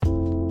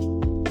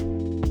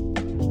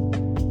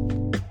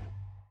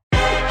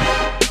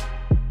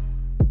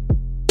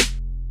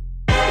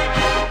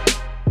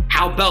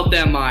about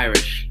them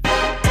Irish?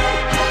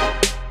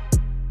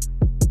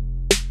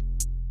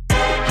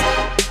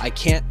 I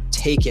can't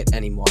take it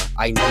anymore.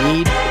 I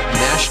need a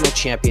national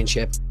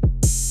championship.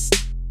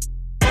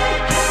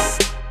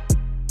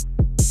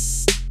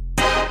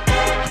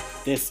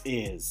 This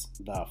is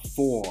the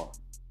Four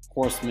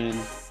Horsemen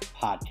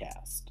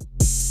Podcast.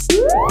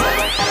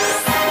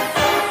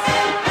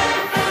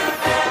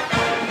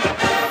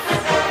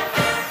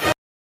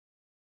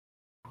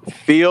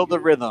 Feel the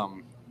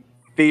rhythm,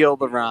 feel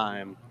the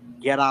rhyme.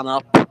 Get on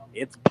up,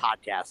 it's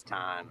podcast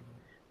time.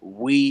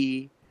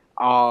 We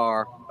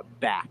are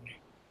back.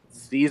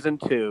 Season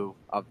 2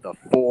 of the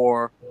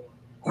Four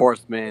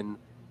Horsemen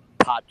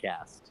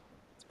Podcast.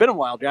 It's been a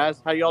while,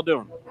 guys. How y'all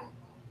doing?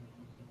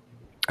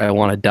 I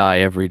want to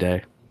die every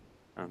day.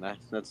 Oh,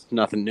 that's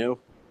nothing new.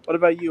 What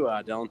about you,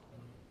 Dylan?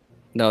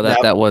 No,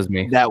 that was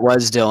me. That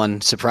was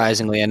Dylan,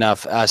 surprisingly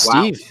enough.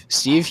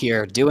 Steve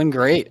here, doing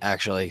great,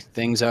 actually.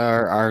 Things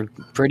are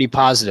pretty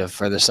positive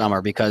for the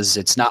summer because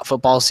it's not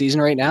football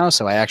season right now,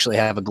 so I actually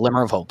have a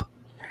glimmer of hope.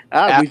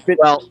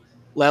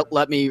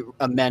 Let me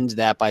amend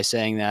that by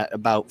saying that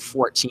about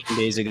 14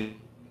 days ago,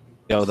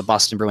 the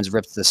Boston Bruins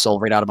ripped the soul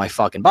right out of my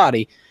fucking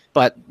body,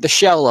 but the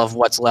shell of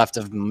what's left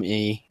of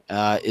me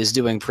is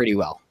doing pretty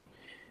well.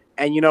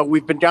 And,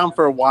 we've been down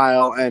for a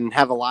while and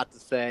have a lot to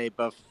say.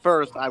 But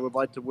first, I would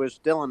like to wish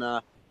Dylan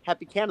a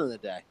happy Canada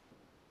Day.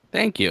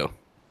 Thank you.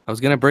 I was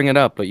going to bring it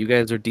up, but you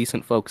guys are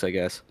decent folks, I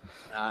guess.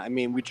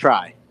 We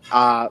try.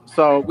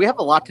 So we have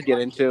a lot to get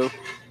into.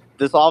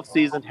 This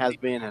off-season has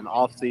been an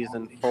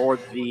off-season for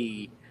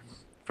the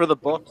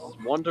books,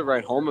 one to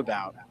write home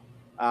about.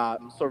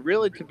 So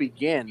really to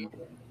begin,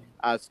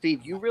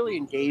 Steve, you really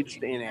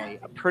engaged in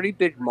a pretty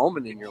big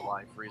moment in your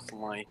life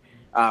recently.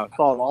 Saw it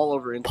all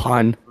over Instagram.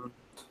 Pun.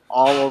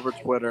 All over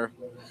Twitter.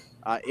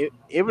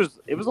 It was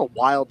a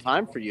wild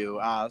time for you.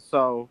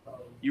 So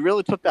you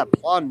really took that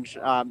plunge.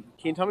 Can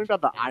you tell me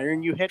about the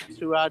iron you hit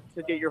to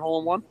get your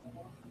hole-in-one?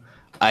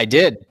 I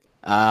did.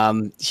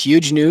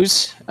 Huge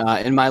news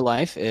in my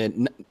life.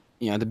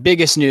 The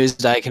biggest news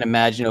that I can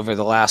imagine over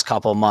the last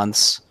couple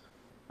months.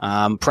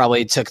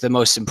 Probably took the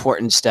most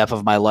important step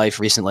of my life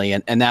recently,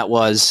 and that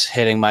was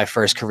hitting my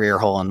first career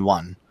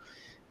hole-in-one.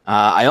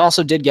 I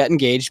also did get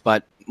engaged,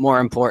 but more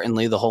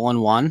importantly, the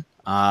hole-in-one.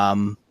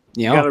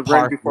 You got it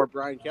right before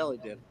Brian Kelly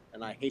did,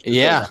 and I hate to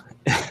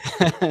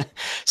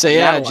say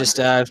that.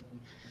 So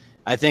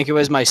I think it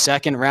was my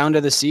second round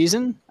of the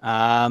season.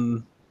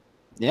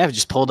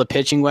 Just pulled a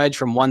pitching wedge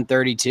from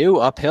 132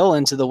 uphill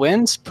into the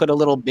winds, put a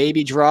little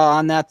baby draw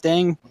on that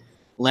thing,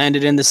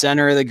 landed in the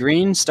center of the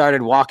green,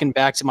 started walking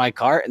back to my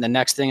cart, and the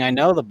next thing I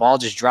know, the ball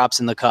just drops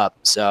in the cup.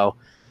 So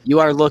you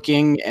are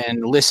looking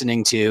and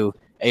listening to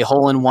a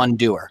hole-in-one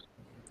doer.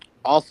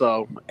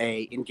 Also,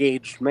 a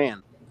engaged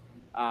man.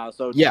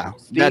 Steve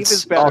that's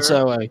is better.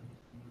 Also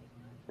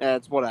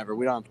it's whatever.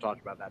 We don't have to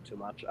talk about that too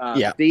much.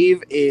 Yeah.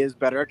 Steve is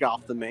better at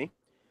golf than me.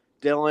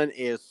 Dylan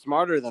is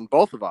smarter than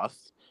both of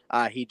us.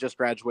 He just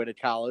graduated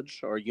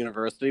college or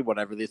university,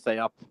 whatever they say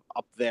up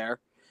there.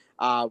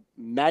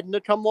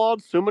 Magna cum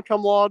laude, summa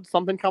cum laude,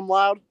 something cum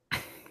laude.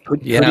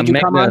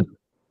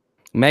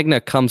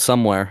 Magna cum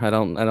somewhere. I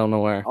don't know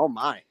where. Oh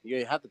my,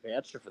 you have to pay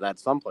extra for that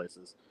some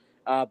places.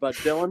 But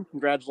Dylan,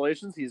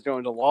 congratulations. He's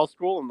going to law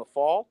school in the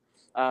fall.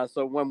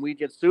 So when we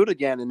get sued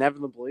again,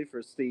 inevitably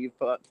for Steve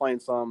playing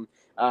some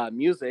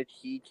music,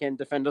 he can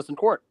defend us in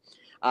court.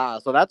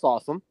 So that's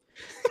awesome.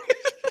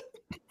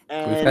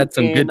 We've had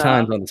some good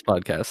times on this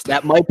podcast.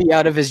 That might be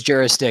out of his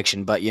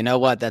jurisdiction, but you know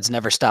what? That's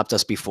never stopped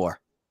us before.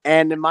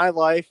 And in my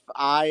life,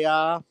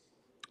 I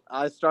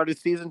started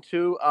season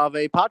 2 of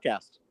a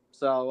podcast.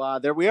 So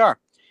there we are.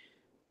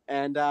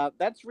 And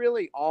that's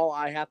really all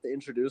I have to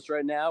introduce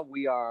right now.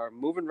 We are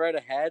moving right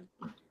ahead.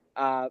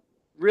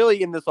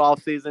 Really, in this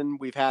offseason,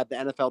 we've had the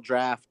NFL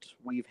draft,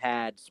 we've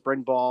had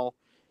spring ball,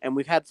 and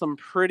we've had some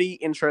pretty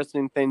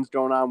interesting things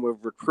going on with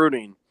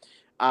recruiting.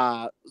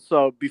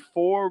 So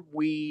before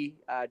we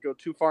go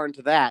too far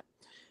into that,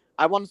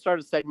 I want to start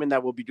a segment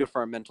that will be good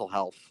for our mental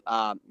health.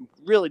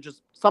 Really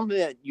just something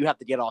that you have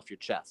to get off your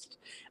chest.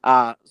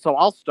 So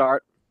I'll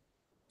start.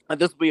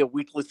 This will be a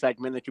weekly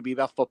segment. It could be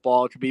about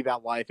football. It could be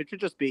about life. It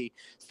could just be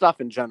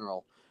stuff in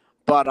general.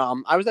 But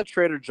I was at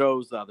Trader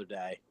Joe's the other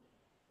day,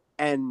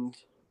 and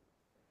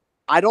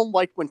I don't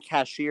like when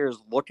cashiers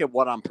look at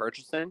what I'm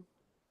purchasing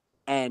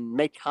and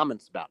make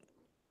comments about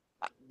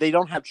it. They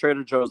don't have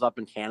Trader Joe's up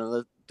in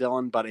Canada,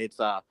 Dylan, but it's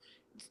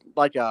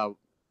like a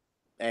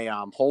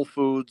Whole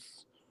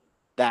Foods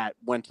that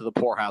went to the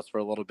poorhouse for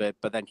a little bit,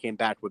 but then came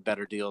back with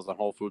better deals than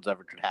Whole Foods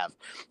ever could have.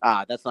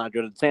 That's not a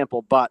good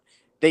example, but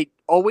they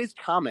always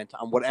comment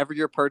on whatever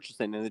you're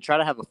purchasing, and they try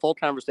to have a full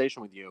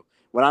conversation with you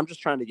when I'm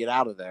just trying to get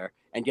out of there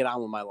and get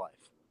on with my life.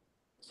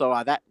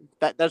 So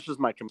that's just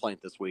my complaint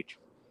this week.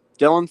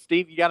 Dylan,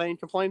 Steve, you got any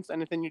complaints?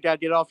 Anything you got to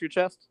get off your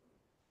chest?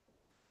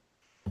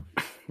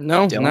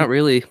 No, Dylan? Not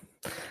really.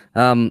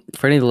 For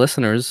any of the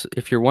listeners,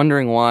 if you're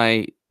wondering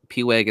why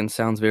P-Wagon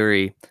sounds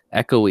very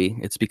echoey,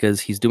 it's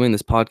because he's doing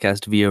this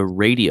podcast via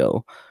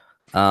radio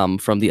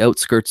from the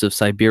outskirts of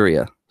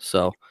Siberia.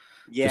 So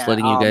Yeah, Just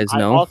letting you guys I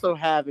know. also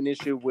have an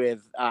issue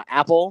with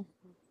Apple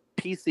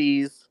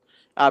PCs,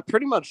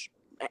 pretty much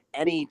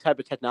any type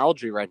of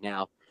technology right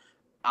now.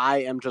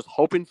 I am just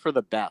hoping for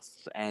the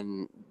best,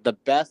 and the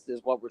best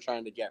is what we're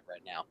trying to get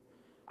right now.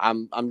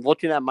 I'm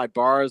looking at my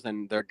bars,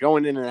 and they're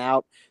going in and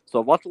out. So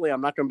luckily,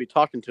 I'm not going to be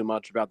talking too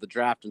much about the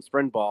draft and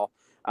spring ball.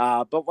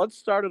 But let's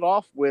start it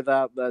off with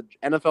the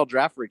NFL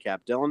draft recap.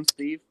 Dylan,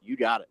 Steve, you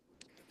got it.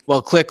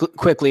 Well,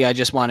 quickly, I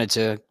just wanted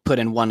to put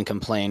in one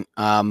complaint.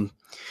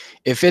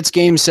 If it's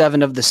Game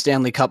 7 of the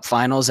Stanley Cup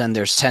Finals and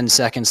there's 10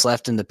 seconds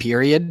left in the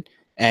period,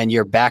 and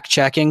you're back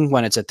checking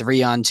when it's a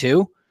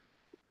 3-on-2,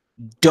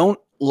 don't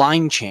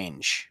line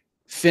change.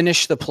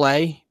 Finish the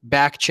play,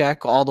 back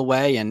check all the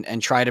way,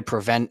 and try to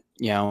prevent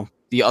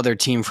the other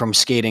team from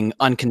skating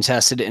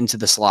uncontested into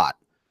the slot.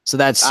 So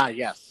that's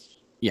yes.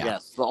 Yeah.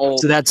 Yes. So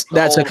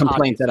that's a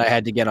complaint that I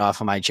had to get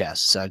off of my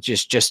chest. So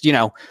just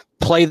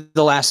play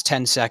the last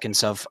 10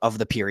 seconds of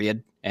the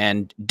period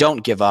and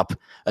don't give up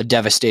a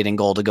devastating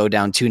goal to go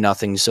down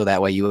 2-0 so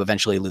that way you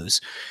eventually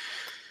lose.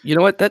 You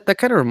know what? That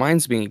kind of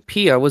reminds me,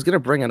 P. I was gonna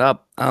bring it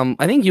up.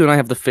 I think you and I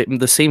have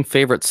the same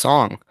favorite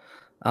song.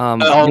 You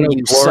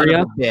son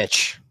of a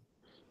bitch.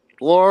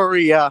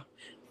 Gloria.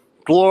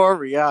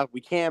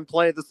 We can't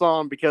play the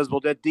song because we'll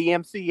get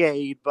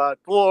DMCA'd,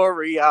 but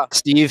Gloria.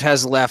 Steve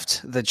has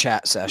left the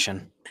chat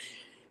session.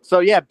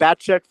 So yeah, bat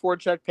check,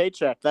 forecheck,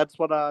 paycheck. That's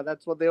what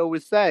they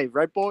always say,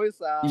 right,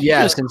 boys?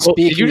 Yes, and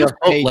speaking of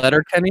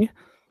Letterkenny.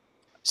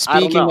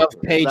 Speaking of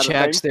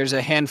paychecks, there's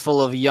a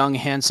handful of young,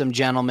 handsome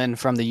gentlemen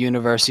from the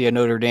University of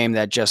Notre Dame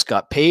that just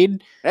got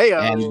paid.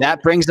 And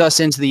that brings us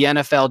into the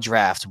NFL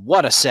draft.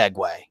 What a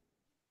segue.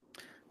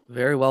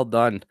 Very well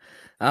done.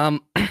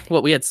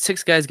 We had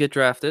 6 guys get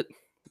drafted.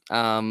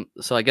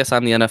 So I guess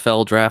I'm the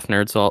NFL draft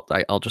nerd, so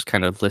I'll just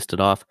kind of list it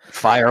off.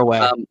 Fire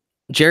away.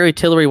 Jerry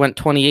Tillery went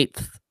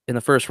 28th in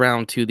the first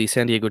round to the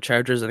San Diego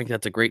Chargers. I think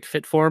that's a great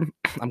fit for him.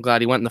 I'm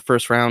glad he went in the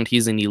first round.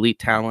 He's an elite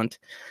talent.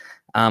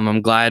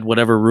 I'm glad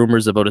whatever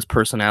rumors about his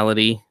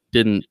personality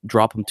didn't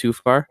drop him too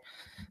far.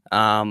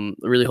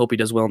 Really hope he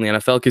does well in the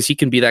NFL because he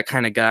can be that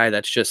kind of guy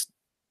that's just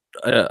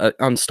an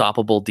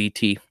unstoppable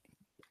DT.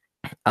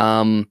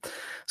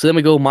 So then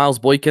we go Miles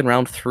Boykin,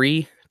 round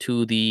 3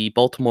 to the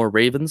Baltimore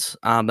Ravens.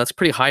 That's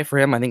pretty high for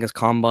him. I think his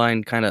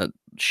combine kind of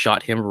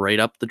shot him right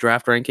up the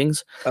draft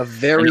rankings. A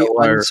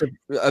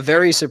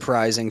very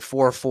surprising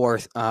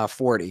 4.4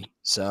 40.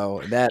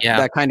 So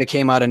that kind of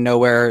came out of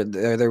nowhere.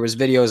 There was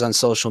videos on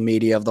social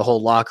media of the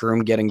whole locker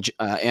room getting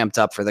amped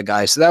up for the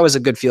guy. So that was a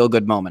good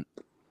feel-good moment.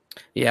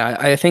 Yeah,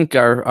 I think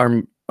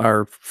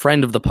our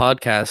friend of the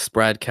podcast,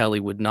 Brad Kelly,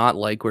 would not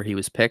like where he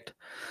was picked.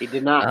 He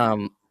did not.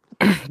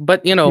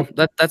 But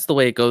that's the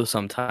way it goes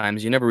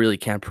sometimes. You never really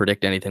can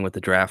predict anything with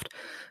the draft.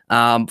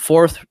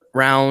 4th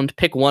round,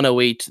 pick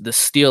 108, the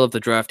steal of the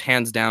draft,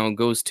 hands down,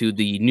 goes to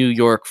the New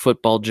York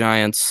Football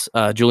Giants,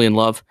 Julian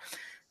Love.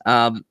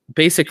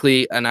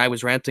 Basically, and I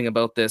was ranting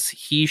about this,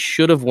 he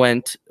should have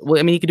went. Well,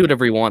 I mean, he could do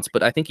whatever he wants,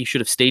 but I think he should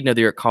have stayed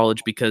another year at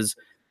college because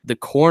the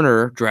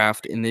corner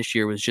draft in this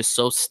year was just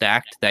so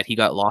stacked that he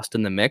got lost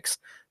in the mix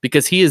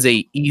because he is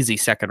a easy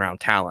second-round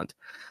talent.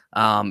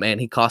 And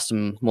he cost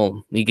him.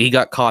 Well, he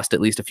got cost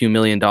at least a few $1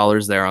 million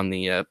there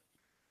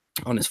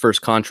on his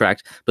first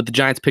contract. But the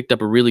Giants picked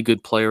up a really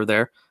good player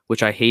there,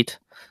 which I hate.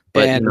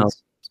 But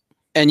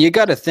and you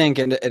got to think,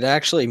 and it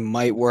actually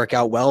might work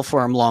out well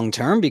for him long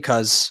term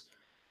because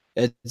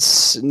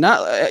it's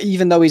not.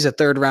 Even though he's a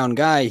 3rd-round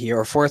guy here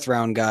or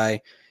 4th-round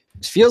guy,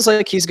 it feels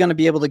like he's going to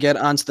be able to get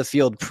onto the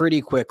field pretty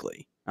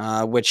quickly.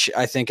 Which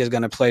I think is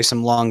going to pay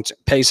some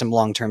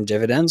long-term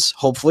dividends.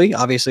 Hopefully,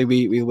 obviously,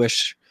 we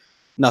wish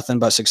nothing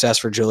but success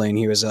for Julian.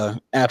 He was a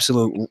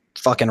absolute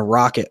fucking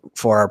rocket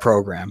for our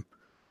program.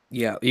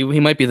 Yeah, he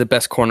might be the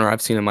best corner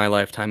I've seen in my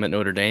lifetime at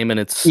Notre Dame, and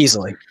it's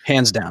easily,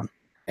 hands down.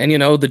 And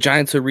the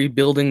Giants are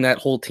rebuilding that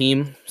whole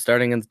team,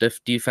 starting in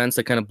defense.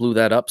 That kind of blew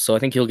that up, so I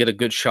think he'll get a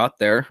good shot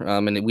there.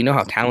 And we know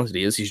how talented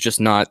he is. He's just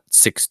not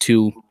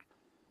 6'2"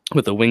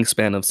 with a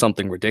wingspan of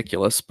something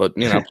ridiculous, but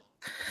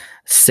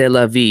c'est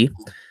la vie.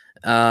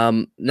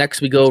 Next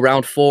we go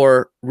round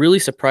 4. Really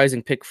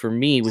surprising pick for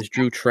me was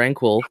Drew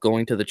Tranquill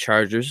going to the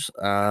Chargers.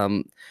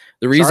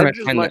 The reason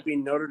Chargers might be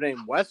Notre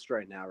Dame West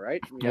right now,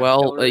 right?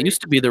 Well, it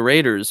used to be the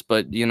Raiders,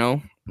 but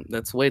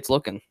that's the way it's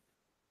looking.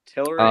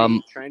 Tillery,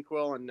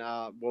 Tranquill, and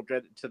we'll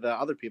get to the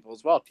other people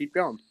as well. Keep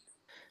going.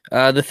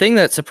 The thing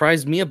that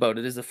surprised me about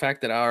it is the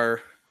fact that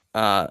our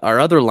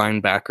other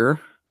linebacker,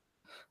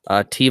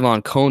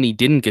 Tevon Coney,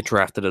 didn't get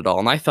drafted at all,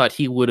 and I thought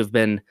he would have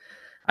been.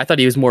 I thought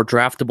he was more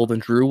draftable than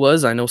Drew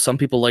was. I know some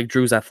people like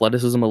Drew's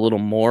athleticism a little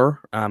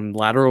more,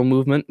 lateral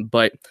movement,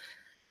 but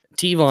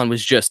Tevon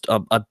was just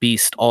a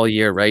beast all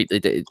year, right?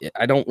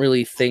 I don't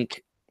really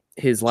think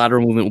his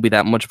lateral movement will be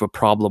that much of a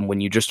problem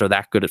when you just are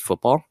that good at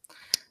football.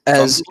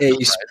 As a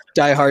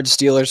diehard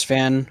Steelers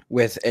fan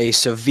with a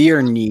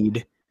severe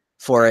need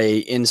for a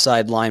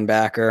inside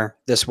linebacker,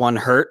 this one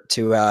hurt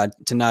to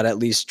not at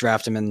least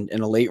draft him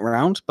in a late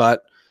round,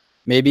 but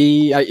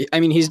maybe, I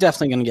mean, he's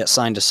definitely going to get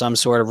signed to some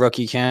sort of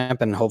rookie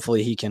camp, and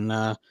hopefully he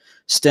can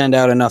stand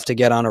out enough to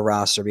get on a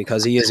roster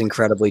because he is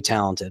incredibly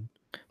talented.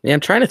 Yeah, I'm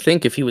trying to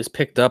think if he was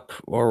picked up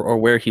or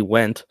where he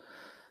went.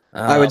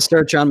 I would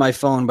search on my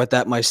phone, but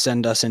that might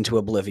send us into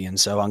oblivion.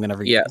 So I'm going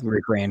to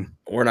refrain.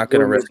 We're not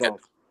going to risk it.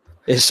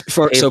 It's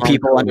so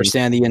people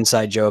understand the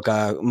inside joke.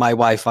 My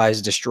Wi-Fi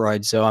is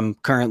destroyed, so I'm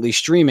currently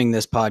streaming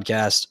this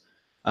podcast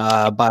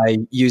by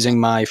using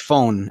my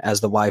phone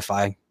as the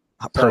Wi-Fi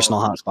personal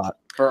hotspot.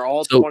 For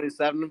all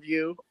 27 of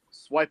you,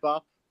 swipe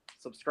up,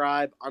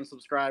 subscribe,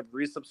 unsubscribe,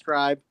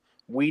 resubscribe.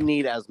 We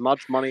need as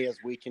much money as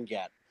we can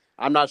get.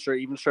 I'm not sure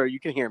you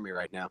can hear me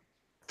right now.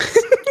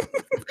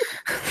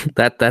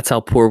 That's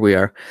how poor we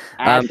are.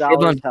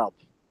 Help.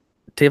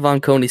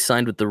 Tavon Coney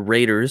signed with the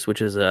Raiders,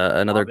 which is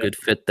another good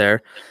fit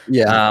there.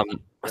 Yeah,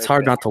 it's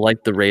hard not to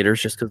like the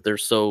Raiders just because they're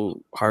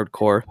so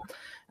hardcore.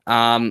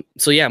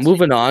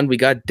 Moving on, we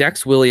got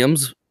Dex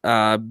Williams,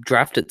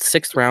 drafted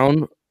 6th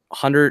round,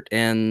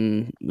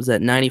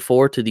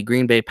 94 to the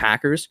Green Bay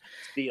Packers.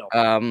 Steal.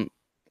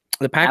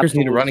 The Packers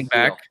need a running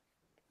back.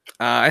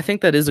 I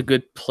think that is a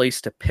good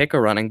place to pick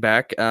a running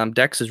back.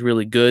 Dex is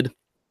really good.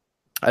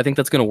 I think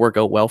that's going to work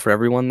out well for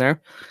everyone there.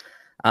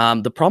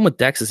 The problem with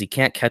Dex is he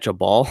can't catch a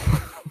ball.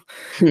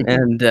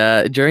 And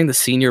during the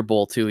Senior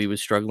Bowl, too, he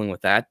was struggling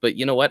with that. But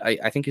you know what?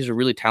 I think he's a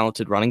really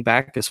talented running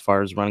back as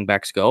far as running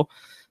backs go.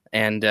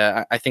 And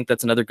I think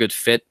that's another good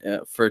fit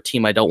for a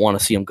team I don't want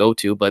to see him go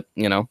to. But,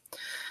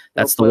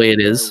 that's the way it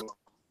is.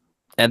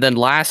 And then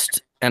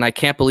last, and I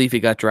can't believe he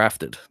got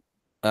drafted,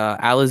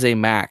 Alize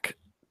Mack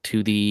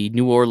to the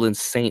New Orleans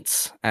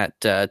Saints at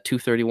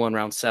 231,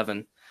 round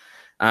 7.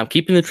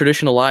 Keeping the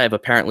tradition alive,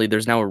 apparently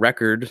there's now a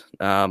record,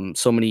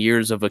 so many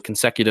years of a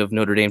consecutive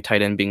Notre Dame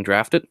tight end being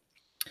drafted.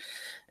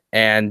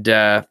 And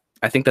I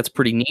think that's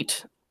pretty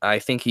neat. I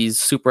think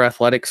he's super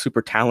athletic,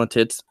 super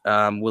talented.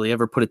 Will he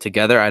ever put it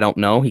together? I don't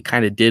know. He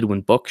kind of did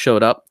when Book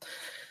showed up.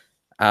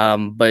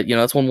 But,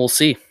 that's one we'll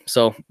see.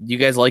 So do you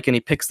guys like any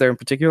picks there in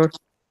particular?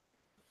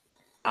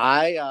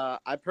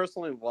 I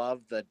personally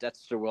love the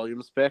Dexter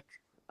Williams pick.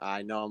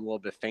 I know I'm a little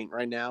bit faint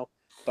right now,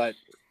 but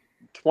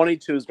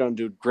 22 is going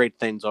to do great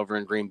things over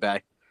in Green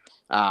Bay.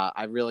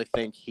 I really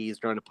think he's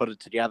going to put it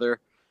together,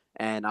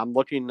 and I'm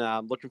looking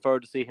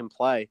forward to see him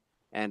play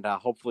and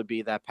hopefully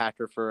be that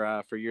Packer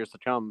for years to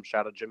come.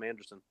 Shout out Jim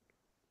Anderson.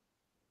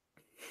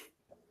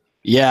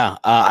 Yeah,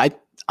 I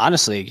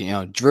honestly,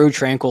 Drew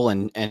Tranquill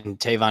and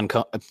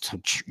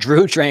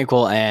Drew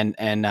Tranquill and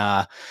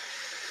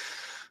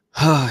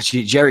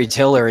Jerry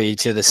Tillery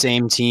to the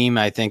same team.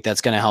 I think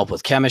that's going to help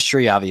with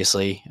chemistry,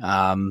 obviously.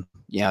 2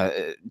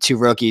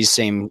 rookies,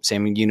 same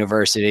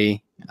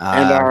university.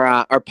 And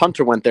our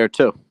punter went there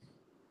too.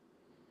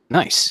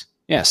 Nice.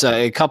 Yeah, so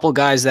a couple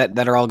guys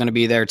that are all going to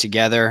be there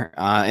together,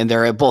 and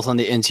they're both on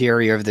the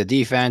interior of the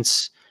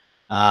defense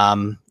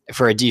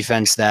for a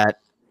defense that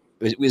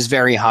was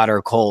very hot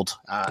or cold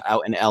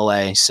out in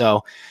LA.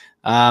 So,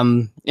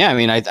 I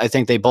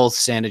think they both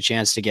stand a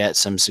chance to get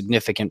some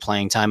significant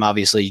playing time.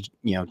 Obviously,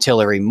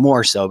 Tillery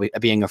more so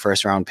being a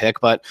 1st round pick,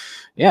 but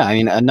yeah,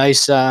 a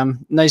nice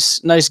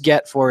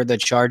get for the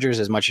Chargers.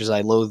 As much as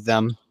I loathe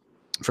them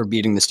for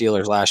beating the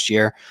Steelers last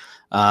year,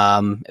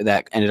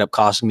 that ended up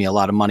costing me a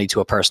lot of money to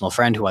a personal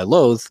friend who I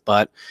loathe.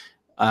 But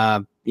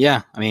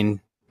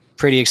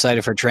pretty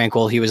excited for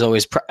Tranquill. He was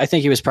always, I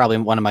think he was probably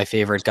one of my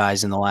favorite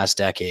guys in the last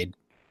decade.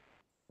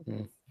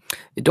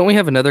 Don't we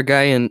have another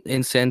guy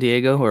in San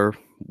Diego or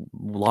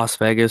Las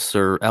Vegas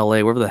or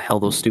LA, wherever the hell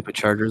those stupid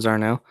Chargers are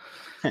now?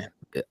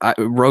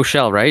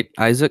 Rochelle, right?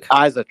 Isaac's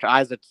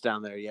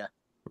down there, yeah.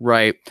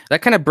 Right.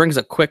 That kind of brings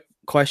a quick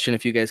question,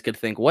 if you guys could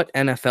think. What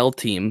NFL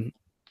team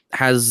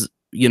has,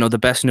 the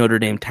best Notre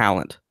Dame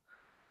talent?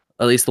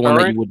 At least the one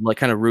that you would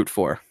kind of root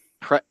for.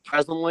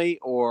 Presently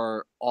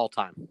or all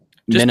time?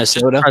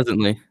 Minnesota?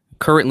 Presently.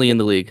 Currently in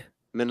the league.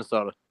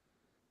 Minnesota.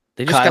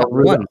 They just got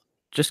one.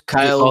 Just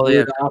Kyle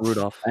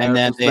Rudolph. And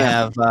then they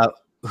have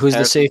who's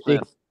the safety?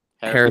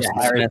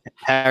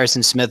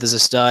 Harrison Smith is a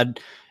stud.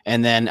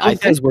 And then I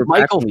think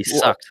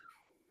sucked.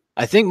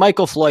 I think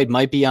Michael Floyd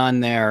might be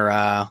on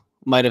there.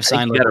 Might have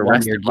signed like a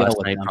 1-year deal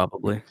with them.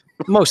 Probably.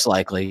 Most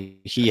likely,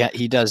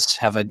 he does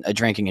have a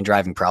drinking and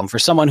driving problem. For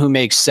someone who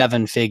makes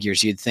 7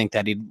 figures, you'd think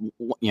that he'd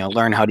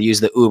learn how to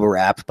use the Uber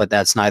app, but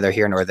that's neither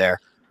here nor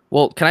there.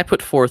 Well, can I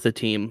put forth a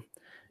team?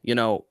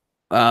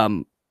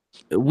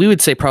 We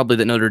would say probably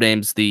that Notre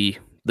Dame's the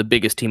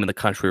biggest team in the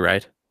country,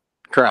 right?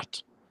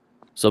 Correct.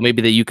 So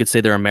maybe that you could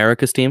say they're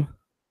America's team.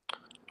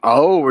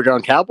 Oh, we're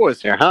going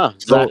Cowboys here, huh?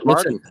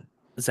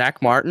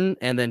 Zach Martin,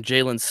 and then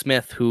Jalen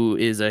Smith, who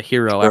is a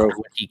hero after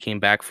what he came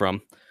back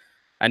from.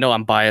 I know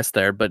I'm biased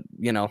there, but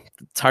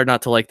it's hard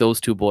not to like those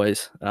two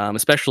boys,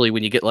 especially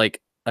when you get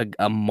like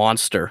a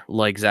monster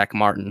like Zach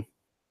Martin.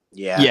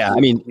 Yeah.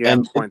 You have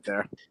a point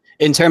there.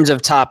 In terms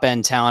of top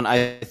end talent,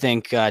 I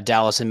think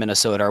Dallas and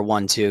Minnesota are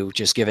 1-2.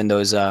 Just given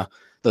those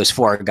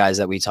 4 guys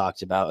that we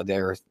talked about,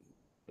 they're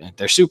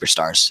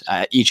superstars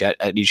at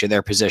each of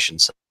their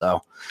positions.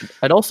 So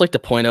I'd also like to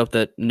point out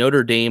that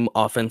Notre Dame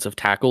offensive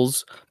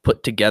tackles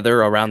put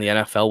together around the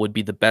NFL would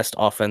be the best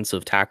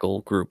offensive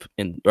tackle group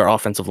or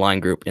offensive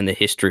line group in the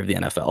history of the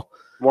NFL.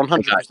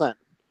 100%.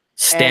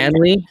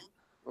 Stanley,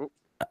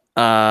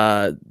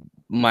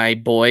 my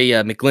boy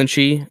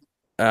McGlinchey,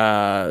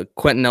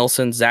 Quentin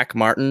Nelson, Zach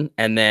Martin,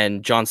 and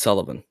then John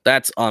Sullivan.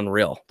 That's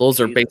unreal. Those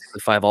are basically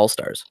 5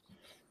 all-stars.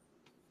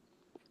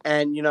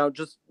 And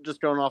just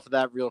going off of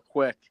that real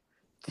quick,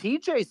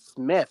 TJ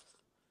Smith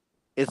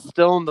is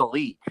still in the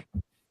league.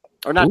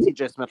 Or not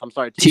TJ Smith, I'm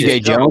sorry.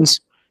 TJ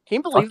Jones. Can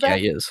you believe that? Yeah,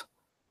 he is.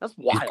 That's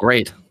wild. He's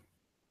great.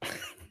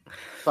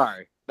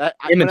 Sorry.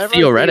 Him and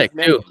Theo Reddick,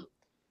 too.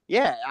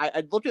 Yeah,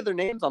 I looked at their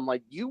names. I'm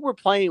like, you were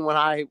playing when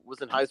I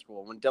was in high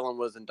school, when Dylan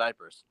was in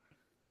diapers.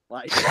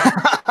 Like,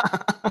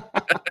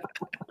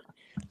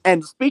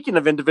 and speaking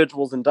of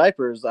individuals in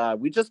diapers,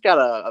 we just got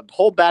a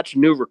whole batch of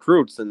new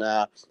recruits, and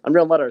I'm going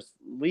to let our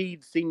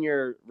lead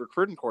senior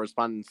recruiting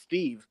correspondent,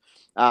 Steve,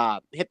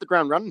 hit the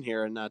ground running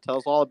here and tell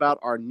us all about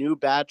our new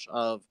batch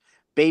of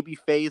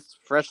baby-faced,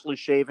 freshly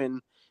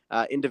shaven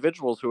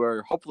individuals who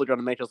are hopefully going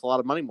to make us a lot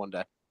of money one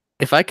day.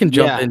 If I can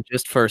jump in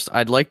just first,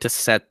 I'd like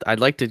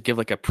to give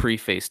like a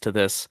preface to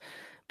this,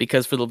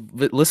 because for the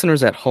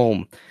listeners at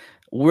home,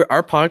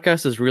 our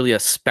podcast is really a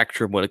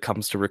spectrum when it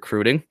comes to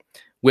recruiting,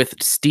 with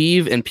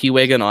Steve and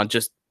P-Wagon on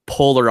just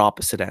polar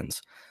opposite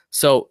ends.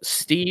 So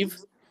Steve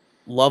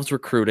loves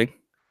recruiting.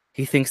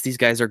 He thinks these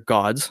guys are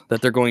gods,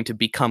 that they're going to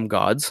become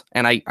gods.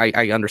 And I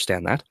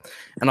understand that.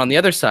 And on the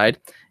other side,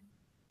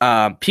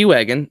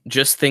 P-Wagon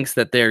just thinks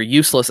that they're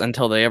useless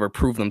until they ever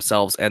prove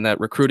themselves, and that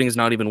recruiting is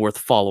not even worth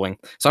following.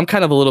 So I'm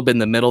kind of a little bit in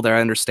the middle there.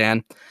 I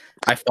understand.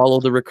 I follow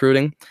the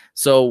recruiting.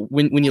 So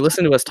when you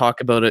listen to us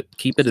talk about it,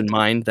 keep it in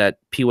mind that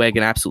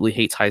P-Wagon absolutely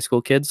hates high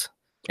school kids,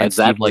 and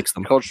Steve likes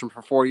them. Coached them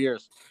for 4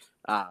 years.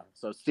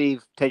 So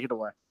Steve, take it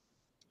away.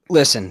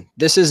 Listen,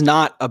 this is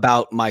not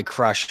about my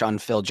crush on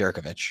Phil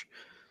Jerkovich.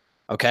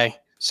 Okay?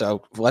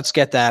 So let's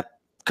get that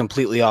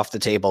completely off the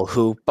table,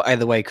 who, by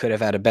the way, could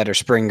have had a better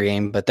spring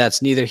game, but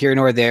that's neither here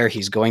nor there.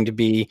 He's going to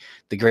be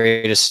the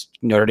greatest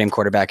Notre Dame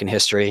quarterback in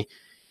history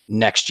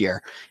next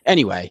year.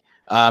 Anyway,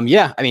 I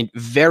mean,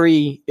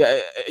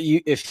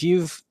 if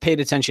you've paid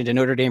attention to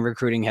Notre Dame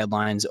recruiting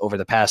headlines over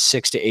the past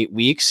 6 to 8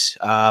 weeks,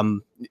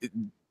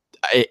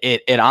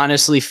 it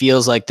honestly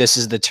feels like this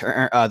is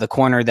the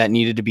corner that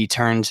needed to be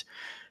turned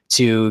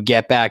to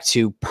get back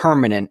to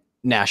permanent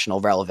national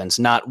relevance.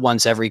 Not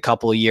once every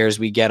couple of years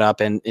we get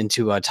up and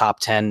into a top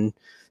 10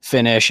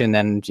 finish and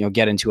then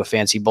get into a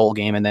fancy bowl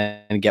game and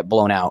then get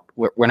blown out.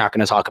 We're not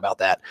going to talk about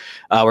that.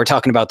 We're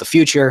talking about the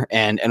future,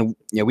 and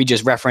we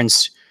just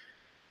referenced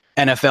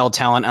NFL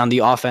talent on the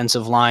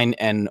offensive line,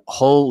 and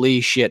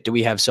holy shit, do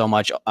we have so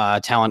much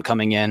talent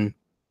coming in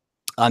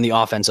on the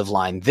offensive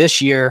line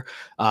this year.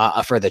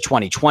 For the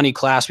 2020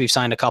 class, we've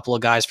signed a couple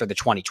of guys. For the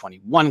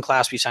 2021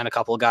 class, we signed a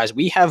couple of guys.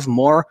 We have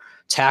more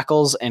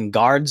tackles and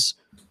guards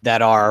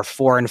that are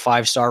 4- and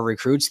 5-star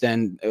recruits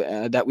than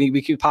that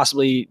we could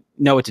possibly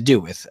know what to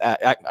do with.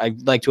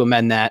 I'd like to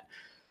amend that.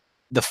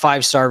 The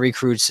 5-star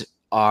recruits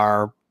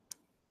are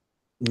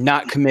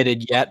not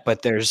committed yet,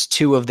 but there's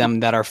 2 of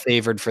them that are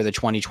favored for the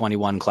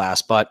 2021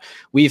 class. But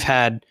we've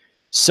had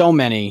so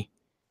many,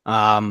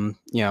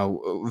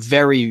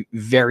 very,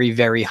 very,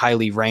 very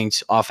highly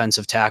ranked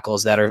offensive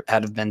tackles that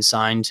have been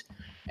signed.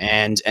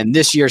 And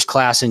this year's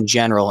class in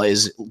general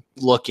is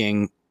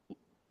looking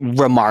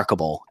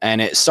remarkable.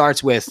 And it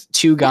starts with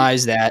 2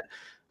 guys that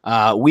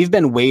we've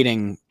been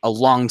waiting a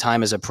long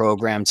time as a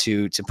program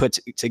to put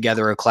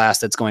together a class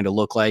that's going to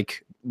look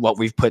like what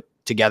we've put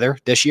together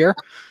this year.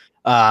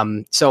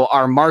 So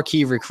our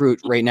marquee recruit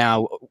right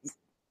now,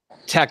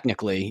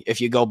 technically, if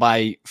you go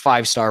by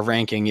 5-star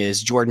ranking,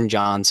 is Jordan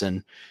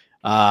Johnson,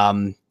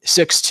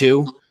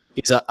 6'2".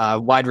 He's a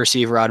wide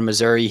receiver out of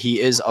Missouri. He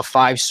is a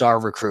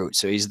 5-star recruit.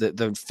 So he's the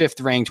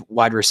 5th ranked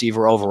wide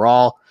receiver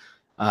overall.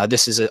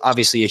 This is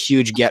obviously a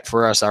huge get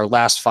for us. Our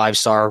last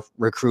 5-star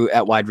recruit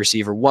at wide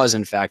receiver was,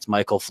 in fact,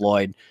 Michael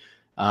Floyd.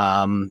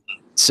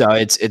 So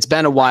it's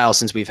been a while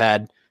since we've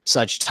had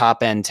such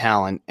top-end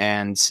talent.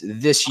 And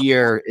this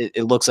year,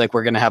 it looks like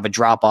we're going to have a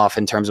drop-off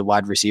in terms of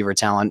wide receiver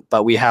talent.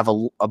 But we have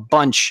a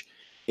bunch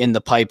in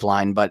the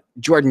pipeline. But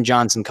Jordan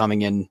Johnson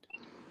coming in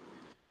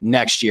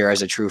next year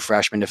as a true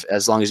freshman,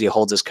 as long as he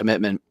holds his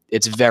commitment,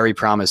 it's very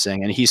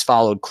promising. And he's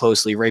followed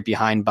closely right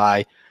behind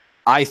by,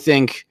 I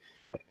think,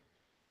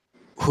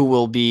 who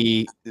will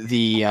be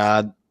the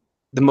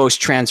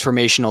most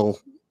transformational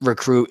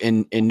recruit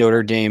in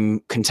Notre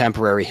Dame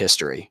contemporary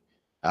history,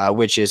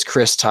 which is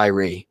Chris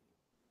Tyree.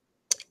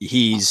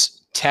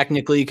 He's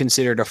technically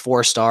considered a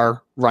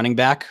 4-star running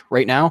back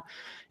right now.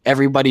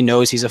 Everybody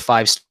knows he's a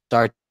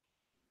 5-star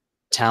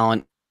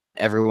talent.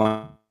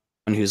 Everyone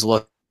who's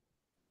looked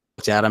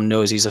at him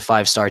knows he's a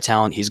 5-star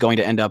talent. He's going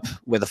to end up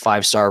with a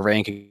 5-star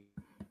ranking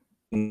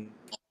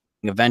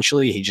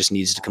eventually. He just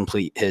needs to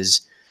complete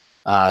his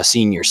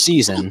senior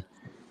season.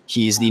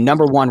 He's the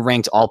number 1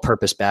 ranked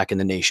all-purpose back in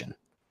the nation.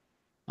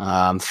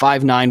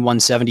 5'9",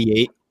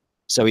 178.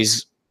 So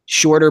he's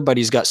shorter, but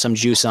he's got some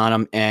juice on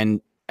him.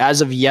 And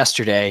as of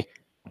yesterday,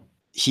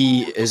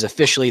 he is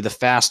officially the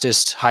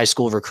fastest high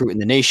school recruit in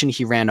the nation.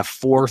 He ran a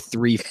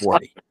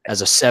 4.340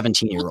 as a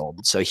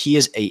 17-year-old. So he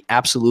is a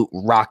absolute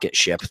rocket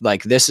ship.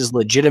 Like, this is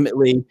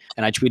legitimately,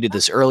 and I tweeted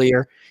this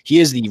earlier, he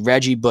is the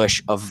Reggie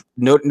Bush of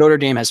Notre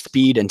Dame. Has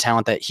speed and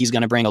talent that he's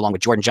going to bring, along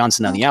with Jordan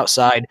Johnson on the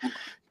outside.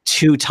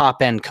 2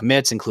 top-end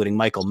commits, including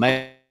Michael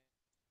Mayer,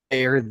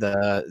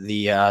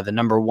 the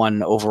number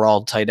 1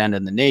 overall tight end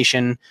in the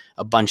nation,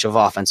 a bunch of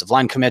offensive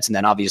line commits, and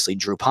then obviously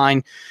Drew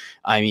Pine.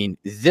 I mean,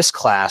 this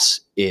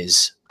class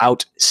is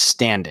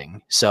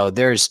outstanding. So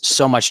there's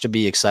so much to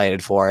be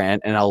excited for,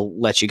 and I'll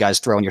let you guys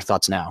throw in your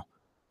thoughts now.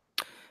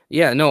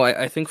 Yeah, no,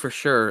 I think for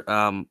sure.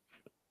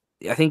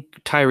 I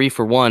think Tyree,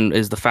 for one,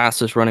 is the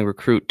fastest running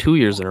recruit 2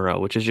 years in a row,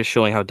 which is just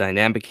showing how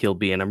dynamic he'll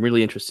be. And I'm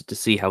really interested to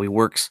see how he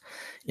works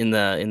in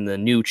the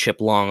new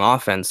Chip Long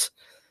offense,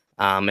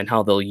 and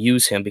how they'll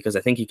use him, because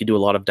I think he could do a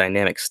lot of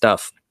dynamic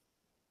stuff.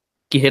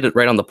 He hit it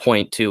right on the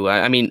point too.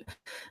 I mean,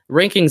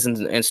 rankings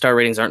and star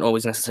ratings aren't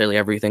always necessarily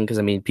everything, because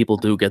I mean, people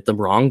do get them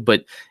wrong,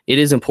 but it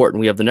is important.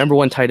 We have the number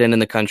 1 tight end in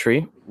the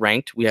country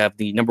ranked. We have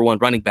the number 1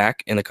 running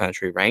back in the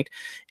country ranked,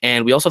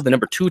 and we also have the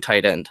number 2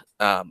 tight end.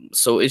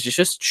 So it's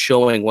just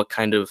showing what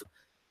kind of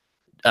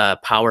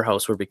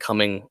powerhouse we're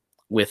becoming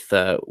with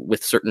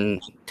certain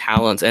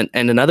talents. And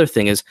another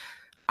thing is,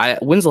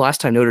 when's the last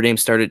time Notre Dame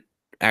started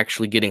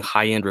actually getting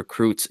high-end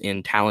recruits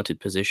in talented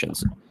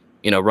positions?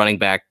 Running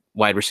back,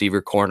 wide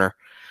receiver, corner.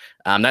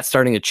 That's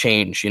starting to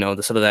change.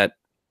 The sort of that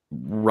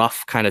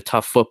rough kind of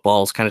tough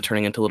football is kind of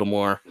turning into a little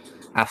more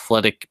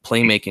athletic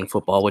playmaking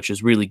football, which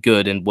is really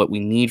good and what we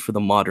need for the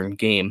modern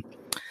game.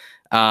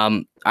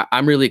 I'm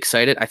really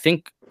excited. I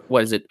think,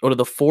 what is it? Out of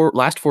the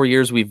last 4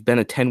 years, we've been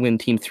a 10-win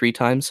team 3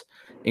 times,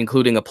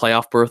 including a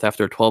playoff berth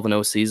after a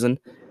 12-0 season.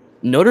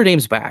 Notre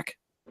Dame's back.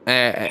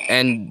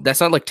 And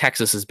that's not like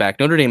Texas is back.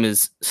 Notre Dame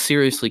is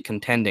seriously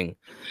contending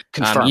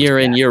year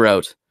in, year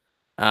out.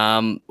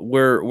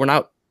 We're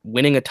not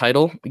winning a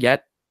title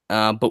yet,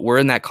 but we're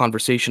in that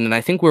conversation. And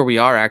I think where we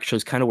are actually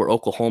is kind of where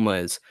Oklahoma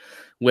is,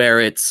 where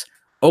it's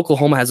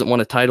Oklahoma hasn't won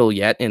a title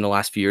yet in the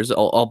last few years,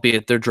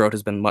 albeit their drought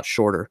has been much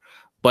shorter,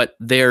 but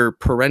they're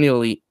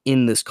perennially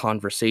in this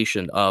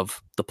conversation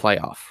of the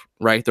playoff,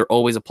 right? They're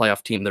always a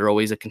playoff team. They're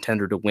always a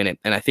contender to win it.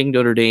 And I think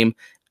Notre Dame,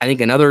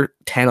 another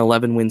 10,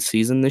 11 win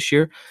season this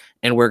year,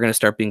 and we're going to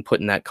start being put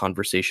in that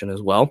conversation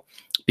as well,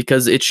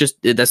 because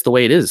that's the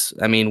way it is.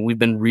 I mean, we've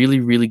been really,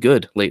 really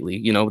good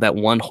lately. That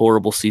one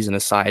horrible season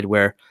aside,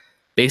 where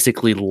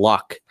basically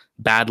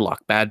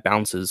bad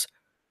bounces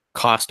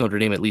cost Notre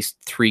Dame at least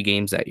 3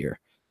 games that year.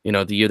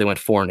 The year they went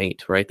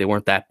 4-8, right? They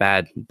weren't that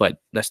bad, but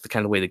that's the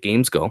kind of way the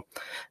games go.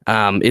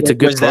 It's a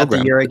good program. Was that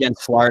the year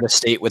against Florida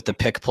State with the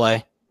pick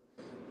play?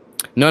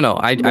 No.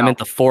 I meant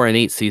the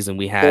 4-8 season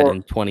we had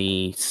in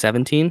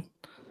 2017.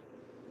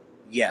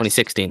 Yes.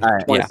 2016. All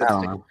right,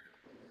 2016. Yeah.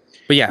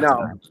 But yeah.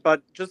 No,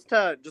 but just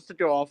to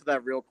go off of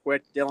that real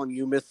quick, Dylan,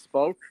 you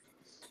misspoke.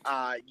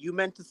 You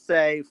meant to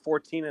say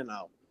 14-0,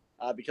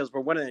 because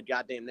we're winning a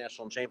goddamn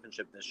national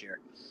championship this year.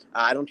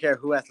 I don't care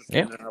who has to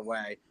stand in our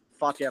way.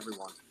 Fuck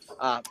everyone.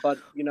 But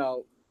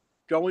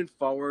going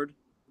forward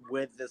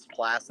with this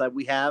class that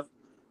we have,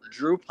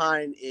 Drew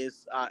Pine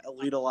is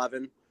Elite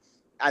 11.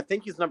 I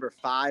think he's number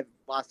 5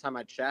 last time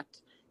I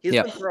checked. He's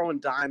been throwing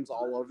dimes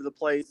all over the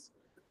place.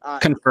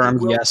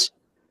 Confirmed, yes.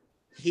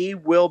 He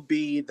will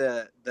be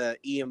the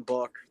Ian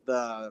Book,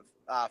 the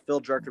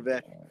Phil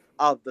Jerkovic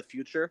of the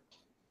future.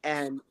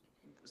 And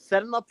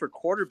setting up for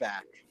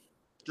quarterback,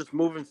 just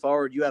moving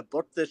forward, you have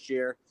Book this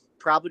year,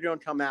 probably going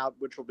to come out,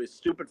 which will be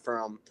stupid for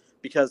him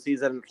because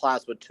he's in a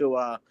class with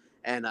Tua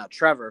and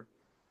Trevor.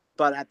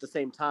 But at the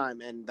same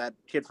time, and that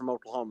kid from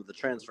Oklahoma, the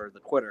transfer, the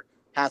quitter,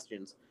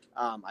 Haskins,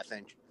 I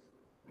think.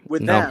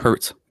 With them,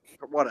 Hurts.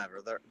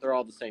 Whatever, they're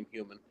all the same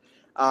human.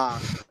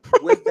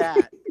 With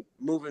that,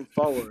 moving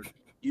forward,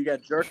 you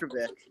get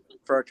Jerkovic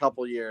for a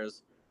couple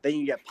years, then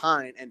you get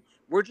Pine, and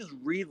we're just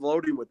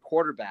reloading with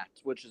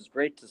quarterbacks, which is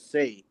great to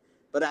see.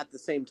 But at the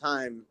same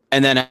time,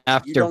 and then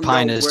after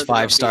Pine is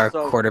 5-star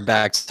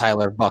quarterback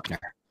Tyler Buchner.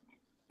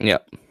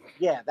 Yep.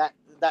 Yeah, that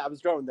I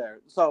was going there.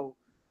 So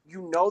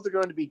they're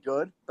going to be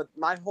good, but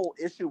my whole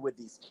issue with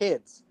these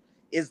kids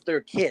is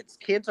they're kids.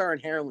 Kids are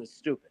inherently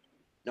stupid.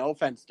 No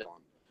offense,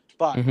 Dylan,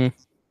 but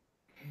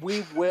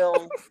we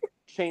will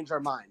change our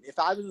mind. If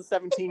I was a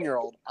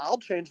 17-year-old, I'll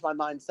change my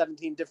mind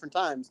 17 different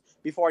times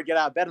before I get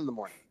out of bed in the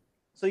morning.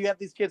 So you have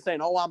these kids saying,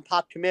 "Oh, I'm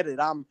pop committed.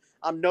 I'm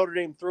Notre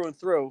Dame through and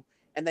through,"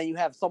 and then you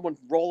have someone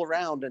roll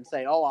around and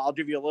say, "Oh, I'll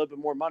give you a little bit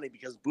more money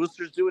because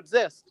boosters do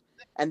exist,"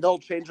 and they'll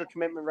change their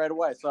commitment right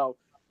away. So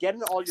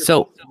getting all your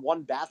hopes in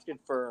one basket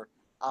for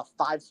a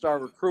 5-star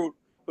recruit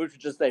who could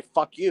just say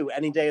 "fuck you"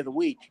 any day of the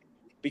week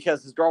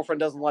because his girlfriend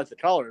doesn't like the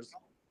colors,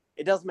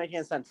 it doesn't make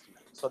any sense to me.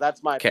 So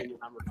that's my opinion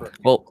on recruiting.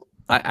 Well,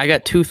 I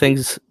got 2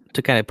 things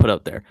to kind of put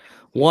out there.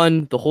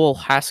 One, the whole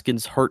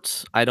Haskins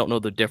Hurts, I don't know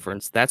the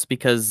difference. That's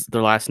because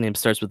their last name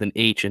starts with an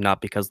H and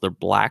not because they're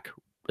black.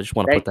 I just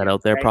want to put that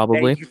out there,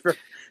 probably. Thank you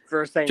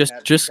for saying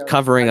that. Just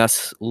covering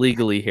us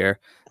legally here.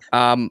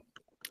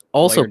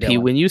 Also, Lawyer P,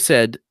 Dylan. when you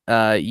said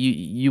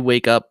you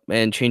wake up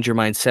and change your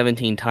mind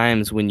 17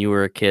 times when you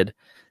were a kid,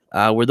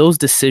 were those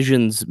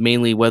decisions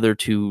mainly whether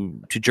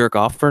to jerk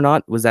off or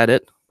not? Was that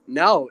it?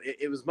 No,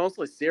 it was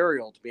mostly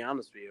cereal, to be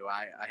honest with you.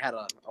 I had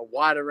a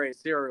wide array of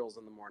cereals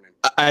in the morning.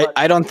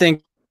 I don't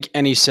think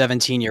any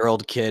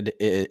 17-year-old kid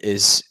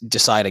is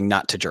deciding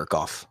not to jerk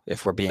off,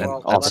 if we're being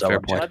Well, also fair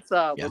a point.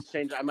 point. let's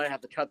change. I might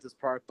have to cut this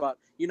part, but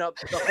you know,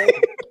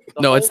 the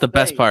No, whole it's the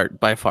best thing- part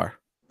by far.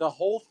 The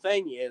whole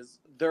thing is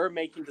they're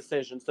making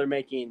decisions. They're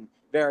making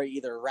very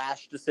either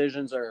rash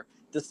decisions or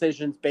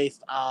decisions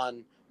based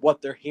on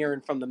what they're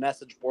hearing from the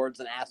message boards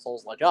and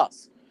assholes like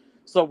us.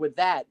 So with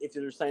that, if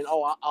they're saying,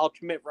 "Oh, I'll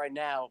commit right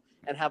now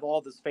and have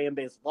all this fan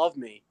base love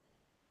me,"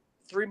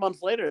 3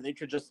 months later they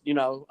could just,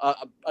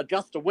 a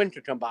gust of wind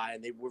could come by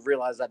and they would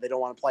realize that they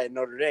don't want to play at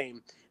Notre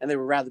Dame and they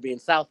would rather be in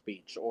South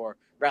Beach or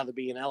rather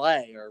be in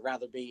LA or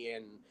rather be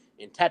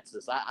in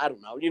Texas. I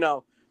don't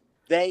know.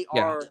 They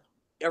are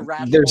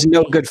irrational. There's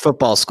no beings. good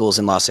football schools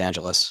in Los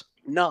Angeles.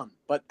 None,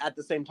 but at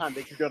the same time,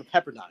 they could go to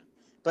Pepperdine.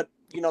 But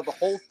the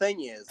whole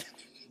thing is,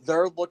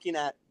 they're looking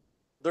at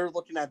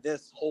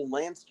this whole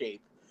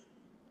landscape,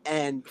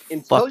 and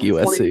until Fuck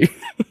USC.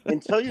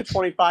 until you're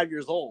 25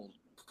 years old,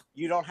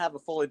 you don't have a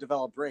fully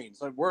developed brain.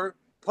 So we're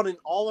putting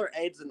all our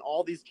eggs in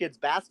all these kids'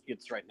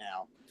 baskets right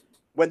now,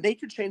 when they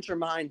could change their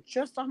mind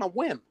just on a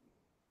whim,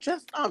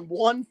 just on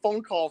one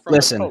phone call from a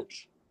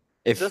coach.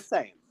 Just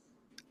saying.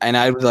 And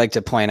I would like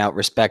to point out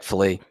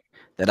respectfully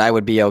that I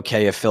would be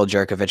okay if Phil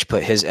Jerkovich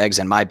put his eggs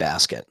in my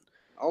basket.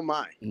 Oh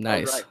my.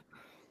 Nice. All right.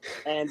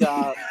 And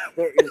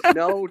there is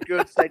no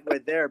good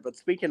segue there. But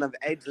speaking of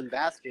eggs in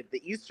basket,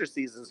 the Easter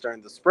season's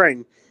during the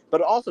spring,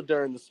 but also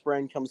during the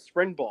spring comes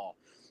spring ball.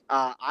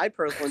 I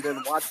personally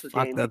didn't watch the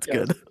game. That's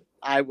because good.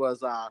 I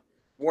was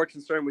more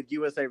concerned with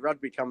USA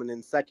Rugby coming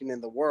in second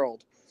in the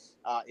world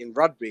in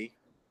rugby.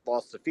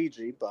 Lost to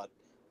Fiji, but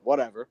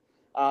whatever.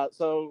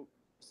 So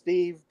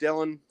Steve,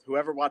 Dylan,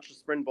 whoever watched the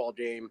spring ball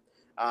game,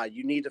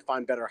 you need to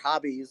find better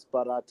hobbies.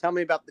 But tell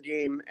me about the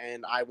game,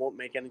 and I won't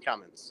make any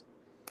comments.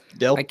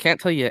 Dill? I can't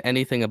tell you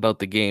anything about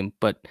the game,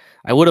 but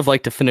I would have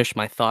liked to finish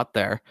my thought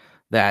there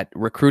that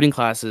recruiting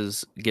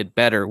classes get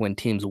better when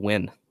teams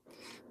win.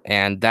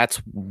 And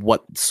that's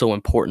what's so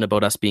important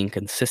about us being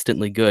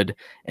consistently good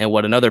and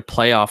what another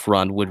playoff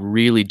run would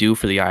really do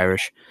for the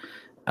Irish.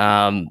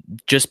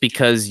 Just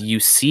because you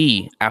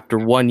see after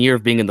 1 year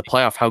of being in the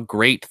playoff how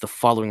great the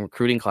following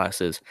recruiting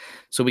class is.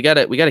 So we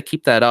gotta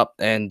keep that up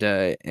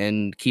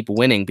and keep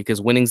winning,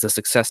 because winning's the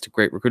success to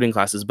great recruiting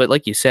classes. But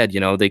like you said,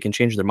 they can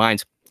change their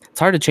minds. It's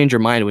hard to change your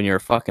mind when you're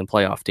a fucking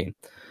playoff team.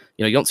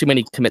 You don't see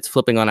many commits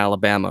flipping on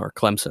Alabama or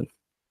Clemson.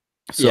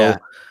 So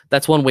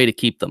that's one way to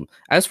keep them.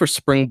 As for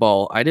spring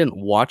ball, I didn't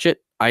watch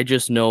it. I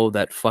just know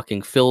that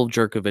fucking Phil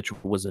Jerkovich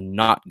was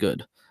not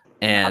good.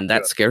 And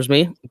that scares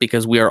me,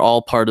 because we are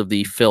all part of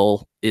the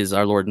Phil is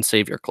our Lord and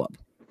Savior club.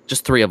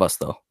 Just 3 of us,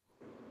 though.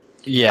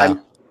 Yeah.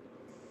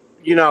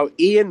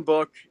 Ian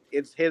Book,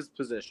 it's his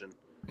position.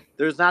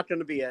 There's not going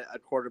to be a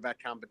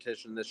quarterback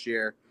competition this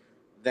year.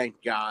 Thank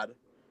God.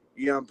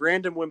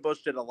 Brandon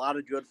Wimbush did a lot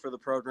of good for the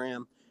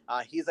program.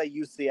 He's at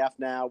UCF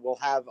now. We'll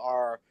have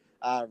our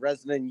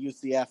resident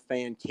UCF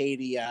fan,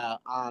 Katie,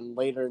 on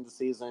later in the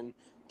season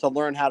to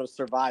learn how to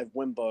survive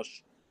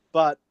Wimbush.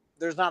 But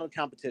there's not a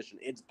competition.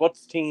 It's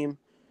Book's team.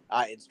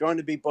 It's going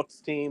to be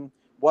Book's team.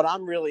 What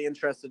I'm really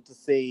interested to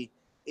see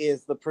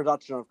is the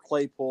production of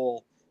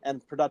Claypool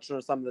and production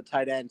of some of the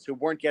tight ends who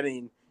weren't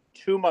getting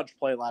too much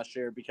play last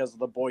year because of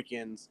the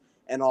Boykins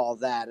and all of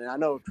that. And I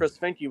know Chris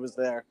Finke was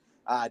there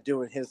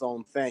doing his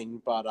own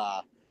thing, but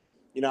I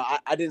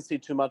didn't see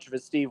too much of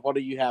it. Steve, what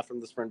do you have from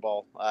the spring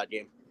ball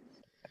game?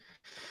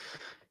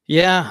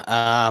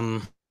 Yeah.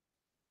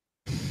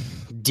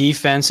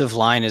 Defensive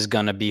line is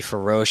going to be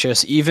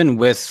ferocious, even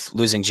with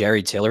losing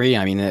Jerry Tillery.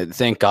 I mean,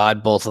 thank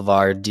God both of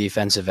our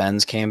defensive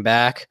ends came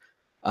back.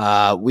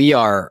 We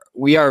are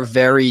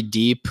very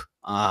deep,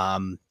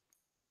 on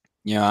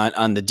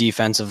the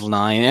defensive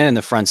line and in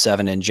the front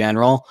 7 in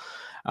general.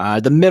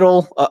 The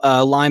middle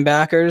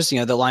linebackers,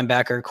 the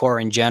linebacker core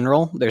in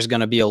general, there's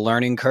going to be a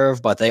learning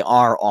curve, but they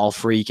are all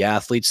freak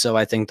athletes, so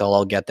I think they'll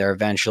all get there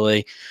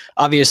eventually.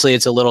 Obviously,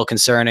 it's a little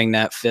concerning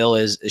that Phil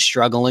is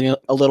struggling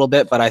a little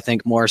bit, but I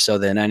think more so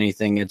than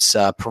anything, it's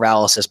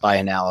paralysis by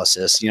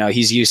analysis.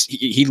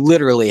 He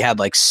literally had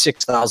like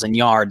 6,000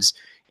 yards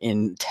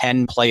in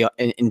 10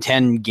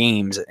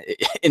 games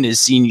in his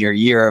senior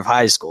year of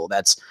high school.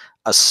 That's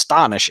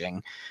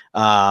astonishing.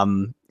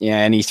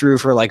 And he threw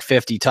for like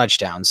 50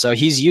 touchdowns. So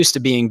he's used to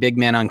being big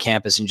man on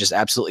campus and just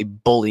absolutely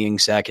bullying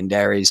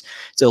secondaries.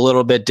 It's a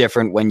little bit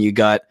different when you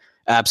got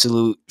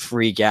absolute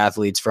freak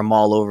athletes from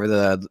all over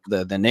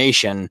the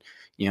nation,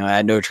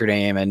 at Notre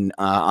Dame and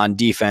on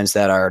defense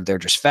they're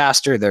just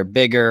faster, they're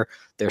bigger,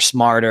 they're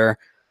smarter.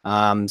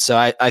 So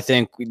I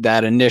think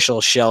that initial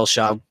shell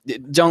shock,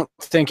 don't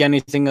think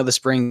anything of the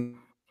spring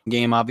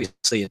game.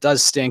 Obviously it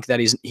does stink that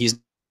he's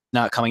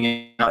not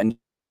coming out and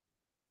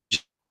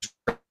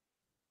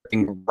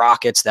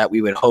rockets that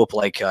we would hope,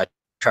 like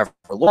Trevor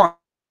Lawrence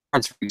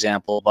for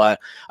example, but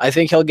I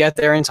think he'll get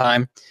there in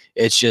time.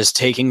 It's just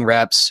taking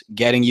reps,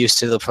 getting used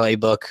to the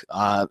playbook,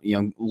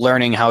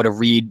 learning how to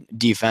read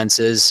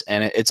defenses,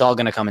 and it's all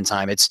going to come in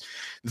time. It's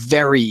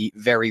very,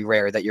 very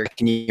rare that you're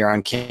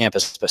on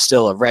campus, but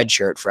still a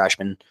redshirt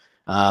freshman.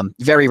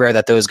 Very rare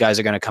that those guys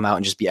are going to come out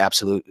and just be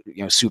absolute,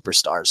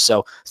 superstars.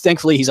 So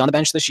thankfully, he's on the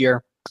bench this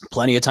year.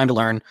 Plenty of time to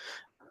learn.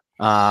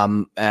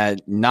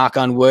 Knock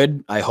on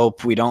wood, I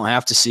hope we don't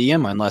have to see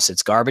him unless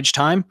it's garbage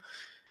time.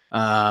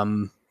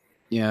 And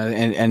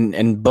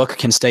Book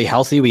can stay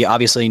healthy. We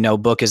obviously know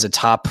Book is a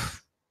top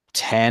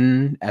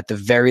 10, at the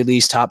very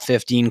least, top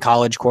 15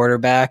 college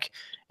quarterback.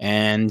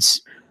 And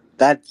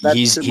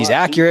he's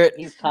accurate.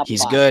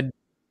 He's good.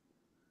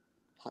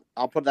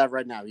 I'll put that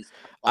right now.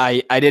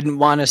 I didn't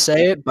want to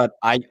say it, but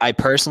I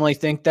personally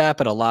think that,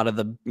 but a lot of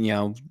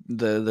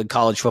the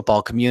college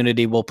football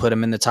community will put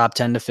him in the top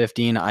 10 to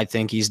 15. I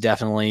think he's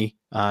definitely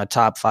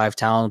top 5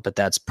 talent, but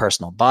that's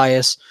personal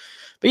bias.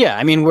 But yeah,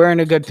 I mean, we're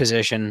in a good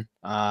position.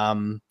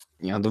 The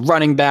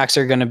running backs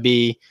are going to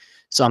be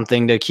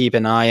something to keep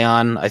an eye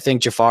on. I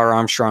think Jafar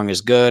Armstrong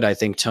is good. I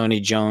think Tony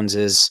Jones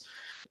is,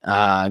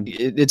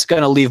 it's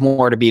going to leave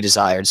more to be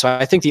desired. So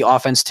I think the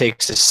offense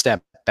takes a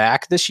step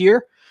back this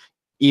year,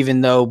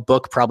 even though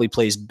Book probably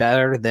plays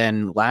better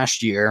than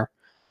last year.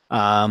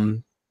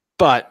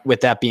 But with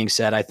that being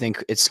said, I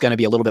think it's going to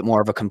be a little bit more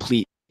of a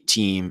complete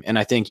team. And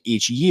I think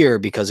each year,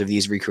 because of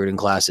these recruiting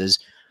classes,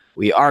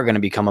 we are going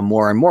to become a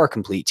more and more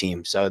complete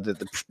team. So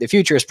the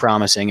future is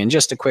promising. And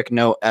just a quick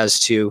note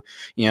as to,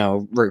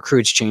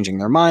 recruits changing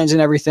their minds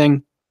and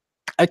everything.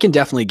 I can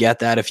definitely get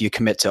that if you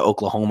commit to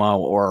Oklahoma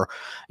or,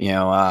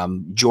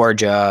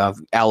 Georgia,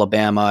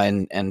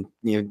 Alabama, and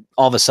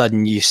all of a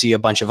sudden you see a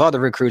bunch of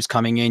other recruits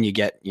coming in, you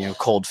get,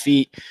 cold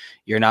feet.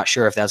 You're not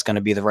sure if that's going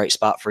to be the right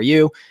spot for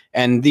you.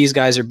 And these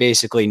guys are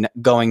basically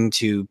going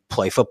to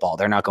play football.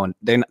 They're not going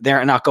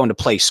to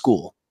play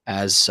school,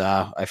 as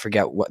I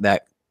forget what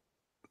that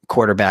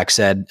quarterback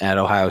said at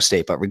Ohio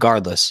State, but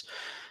regardless,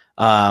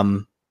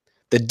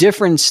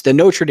 the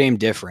Notre Dame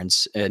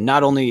difference,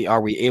 not only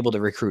are we able to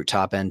recruit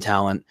top end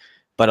talent,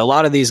 but a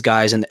lot of these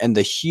guys, and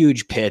the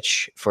huge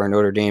pitch for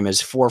Notre Dame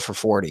is 4 for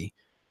 40.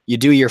 You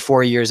do your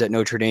 4 years at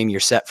Notre Dame, you're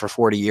set for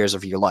 40 years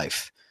of your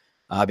life,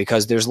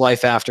 because there's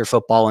life after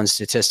football, and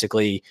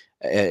statistically,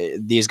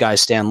 these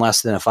guys stand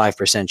less than a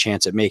 5%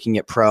 chance at making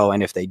it pro.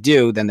 And if they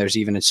do, then there's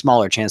even a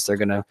smaller chance they're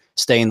going to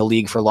stay in the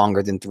league for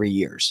longer than 3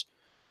 years.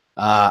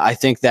 I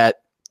think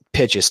that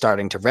pitch is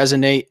starting to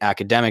resonate.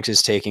 Academics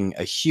is taking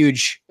a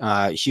huge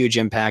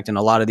impact in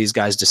a lot of these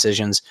guys'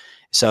 decisions.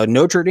 So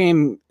Notre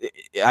Dame,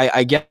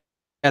 I get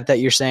that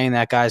you're saying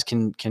that guys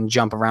can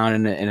jump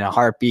around in a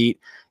heartbeat.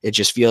 It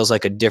just feels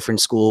like a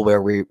different school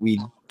where we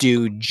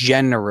do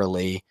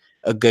generally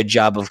a good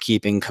job of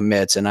keeping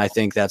commits. And I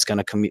think that's going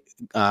to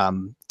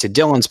to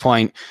Dylan's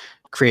point,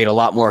 create a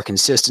lot more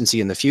consistency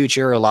in the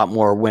future, a lot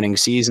more winning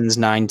seasons,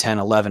 9, 10,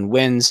 11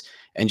 wins,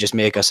 and just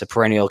make us a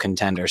perennial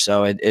contender.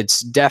 So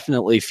it's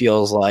definitely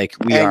feels like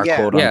we are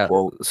quote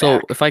unquote. So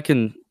back. if I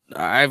can,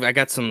 I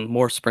got some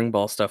more spring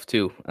ball stuff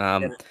too.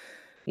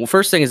 Well,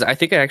 first thing is, I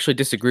think I actually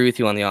disagree with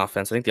you on the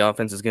offense. I think the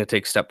offense is going to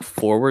take a step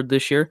forward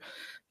this year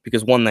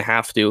because 1, they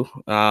have to.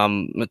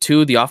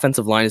 2, the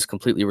offensive line is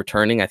completely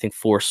returning. I think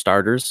 4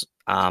 starters.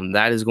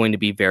 That is going to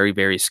be very,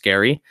 very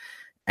scary.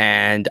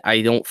 And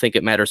I don't think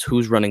it matters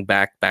who's running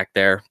back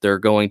there. They're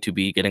going to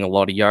be getting a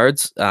lot of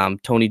yards.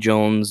 Tony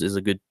Jones is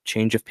a good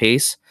change of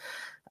pace.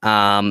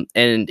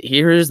 And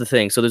here's the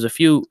thing. So there's a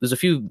few,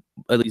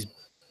 at least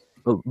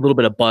a little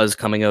bit of buzz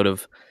coming out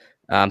of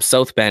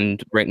South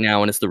Bend right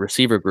now, and it's the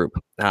receiver group.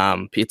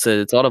 It's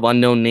a lot of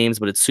unknown names,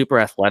 but it's super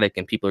athletic,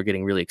 and people are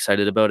getting really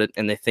excited about it,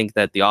 and they think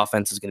that the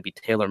offense is going to be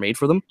tailor-made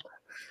for them.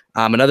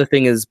 Another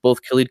thing is both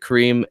Khalid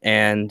Kareem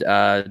and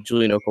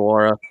Julian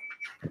Okawara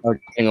are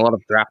getting a lot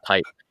of draft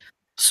hype.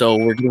 So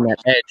we're getting that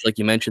edge, like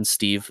you mentioned,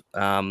 Steve.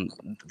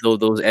 Though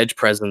those edge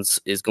presence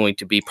is going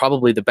to be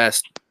probably the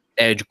best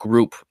edge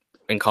group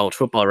in college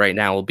football right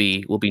now will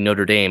be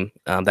Notre Dame,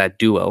 that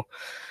duo.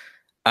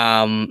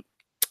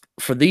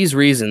 For these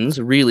reasons,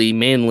 really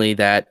mainly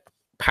that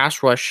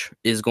pass rush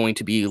is going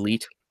to be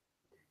elite.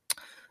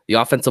 The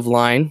offensive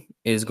line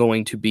is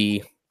going to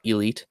be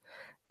elite.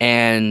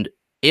 And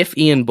if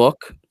Ian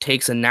Book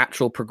takes a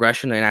natural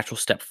progression, a natural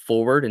step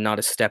forward and not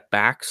a step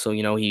back, so,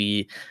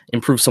 he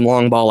improves some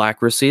long ball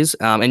accuracies.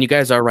 And you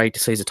guys are right to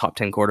say he's a top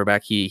 10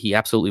 quarterback. He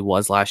absolutely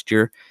was last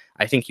year.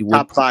 I think he would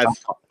top 5.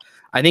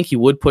 I think he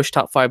would push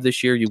top 5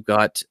 this year. You've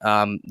got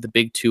the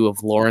big 2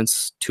 of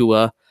Lawrence,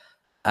 Tua,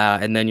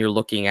 and then you're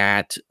looking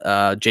at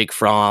Jake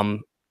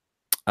Fromm,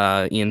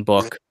 Ian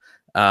Book,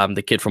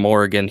 the kid from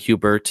Oregon,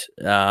 Hubert,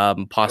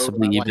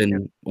 possibly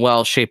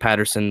Shea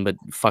Patterson, but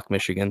fuck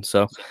Michigan.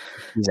 So,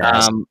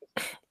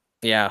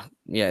 they're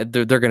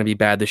going to be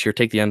bad this year.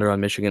 Take the under on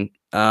Michigan.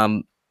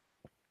 Well,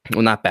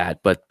 not bad,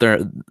 but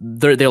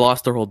they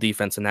lost their whole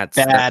defense, and that's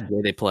the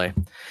way they play.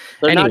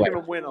 They're not going to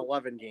win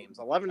 11 games.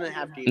 11 and a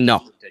half games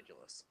is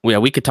ridiculous. Yeah,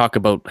 we could talk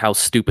about how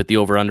stupid the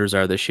over-unders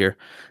are this year.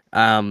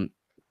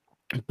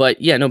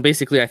 But yeah, no,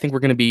 basically, I think we're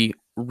going to be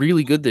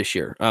really good this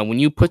year. When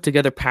you put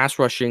together pass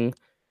rushing,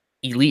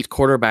 elite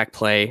quarterback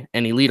play,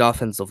 and elite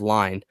offensive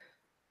line,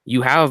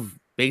 you have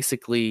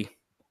basically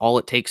all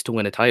it takes to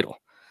win a title.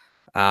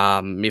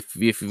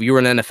 If you were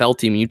an NFL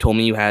team and you told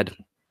me you had,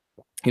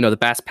 the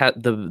best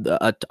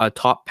a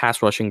top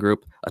pass rushing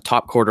group, a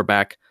top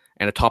quarterback,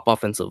 and a top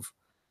offensive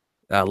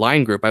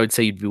line group, I would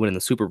say you'd be winning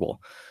the Super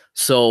Bowl.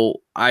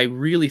 So I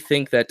really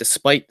think that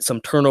despite some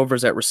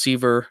turnovers at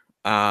receiver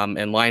and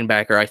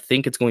linebacker, I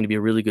think it's going to be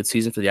a really good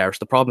season for the Irish.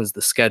 The problem is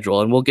the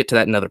schedule, and we'll get to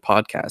that in another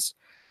podcast.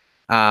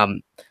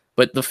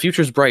 But the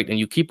future's bright, and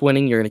you keep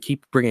winning. You're going to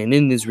keep bringing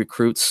in these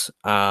recruits,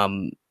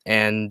 and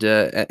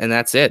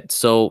that's it.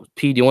 So,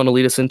 P, do you want to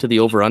lead us into the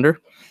over/under?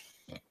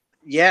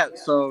 Yeah.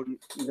 So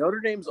Notre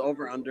Dame's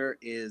over/under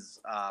is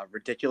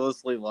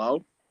ridiculously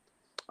low.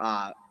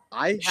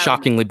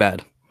 Shockingly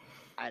bad.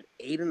 At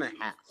 8.5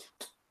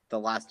 the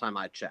last time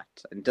I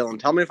checked. And Dylan,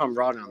 tell me if I'm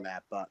wrong on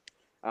that, but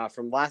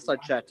from last I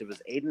checked, it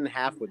was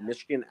 8.5 with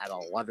Michigan at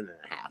 11.5.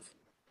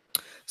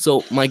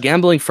 So my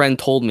gambling friend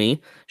told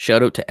me,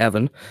 shout out to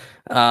Evan,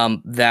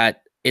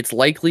 that it's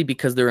likely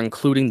because they're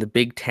including the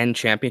Big Ten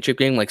championship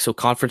game, so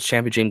conference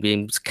championship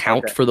games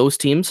count for those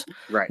teams,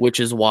 right?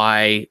 Which is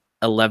why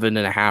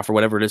 11.5 or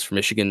whatever it is for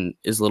Michigan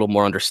is a little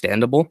more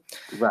understandable,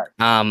 right?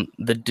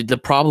 The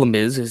problem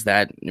is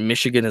that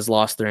Michigan has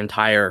lost their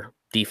entire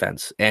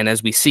defense, and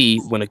as we see,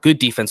 when a good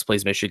defense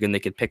plays Michigan, they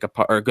could pick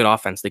apart, or a good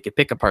offense, they could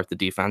pick apart the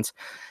defense,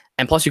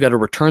 and plus you got to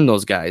return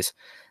those guys.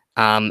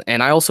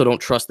 And I also don't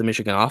trust the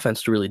Michigan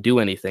offense to really do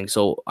anything,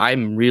 so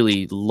I'm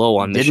really low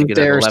on Michigan.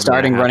 Didn't their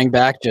starting running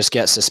back just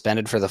get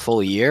suspended for the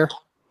full year?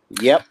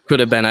 Yep, could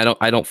have been.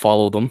 I don't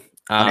follow them.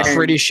 I'm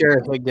pretty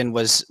sure Higdon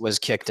was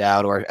kicked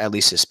out, or at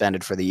least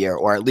suspended for the year,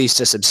 or at least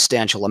a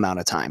substantial amount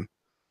of time.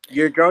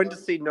 You're going to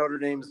see Notre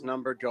Dame's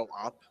number go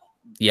up.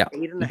 Yeah,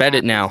 bet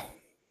it now.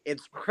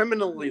 It's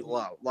criminally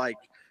low. Like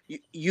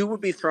you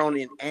would be thrown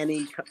in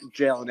any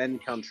jail in any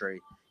country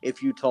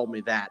if you told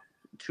me that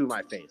to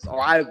my face, or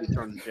I would be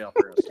thrown in jail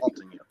for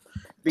assaulting you.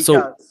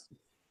 Because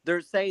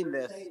they're saying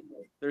this.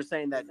 They're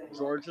saying that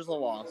Georgia's a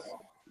loss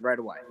right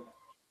away,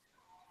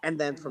 and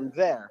then from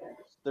there,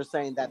 they're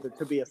saying that there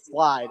could be a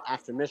slide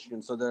after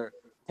Michigan. So they're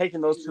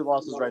taking those two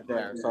losses right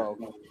there. So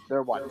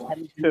they're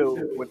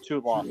 10-2 with 2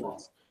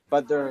 losses,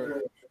 but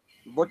they're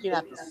looking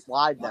at the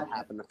slide that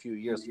happened a few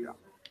years ago,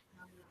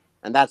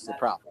 and that's the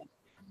problem.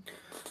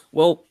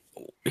 Well,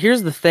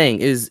 here's the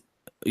thing: is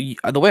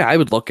the way I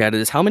would look at it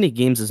is how many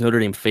games is Notre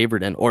Dame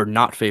favored in or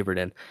not favored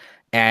in,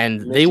 and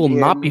Michigan, they will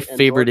not be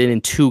favored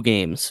in 2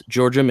 games: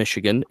 Georgia,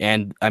 Michigan,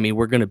 and I mean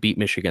we're going to beat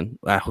Michigan.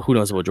 Who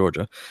knows about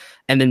Georgia,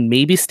 and then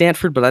maybe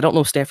Stanford, but I don't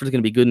know if Stanford is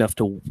going to be good enough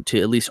to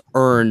at least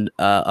earn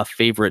a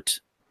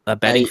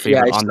betting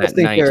favorite on that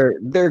night.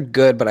 They're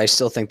good, but I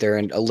still think they're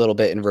a little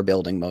bit in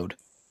rebuilding mode.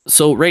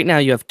 So right now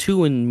you have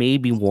 2 and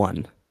maybe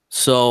 1.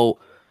 So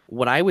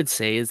what I would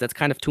say is that's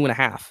kind of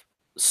 2.5.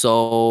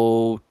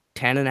 So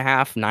 10.5,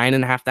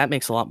 9.5, that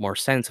makes a lot more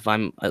sense if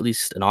I'm at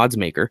least an odds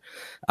maker.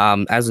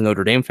 As a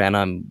Notre Dame fan,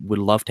 I would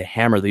love to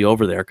hammer the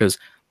over there because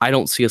I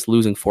don't see us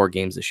losing 4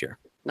 games this year.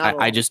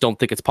 I just don't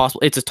think it's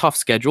possible. It's a tough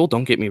schedule,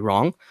 don't get me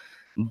wrong,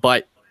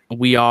 but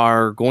we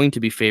are going to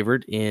be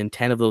favored in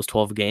 10 of those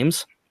 12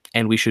 games,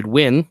 and we should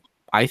win,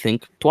 I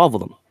think, 12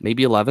 of them,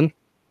 maybe 11,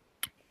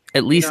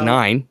 at least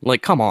 9.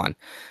 Come on.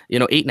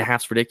 8.5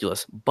 is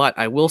ridiculous. But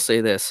I will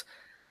say this.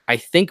 I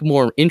think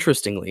more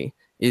interestingly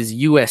is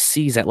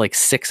USC's at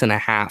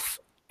 6.5,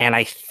 and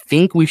I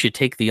think we should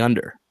take the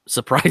under.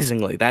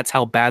 Surprisingly, that's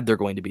how bad they're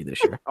going to be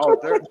this year. Oh,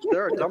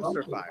 they're a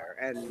dumpster fire,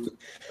 and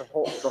the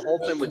whole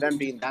thing with them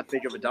being that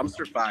big of a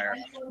dumpster fire,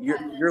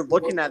 you're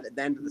looking at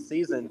the end of the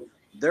season,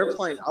 they're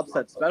playing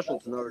upset special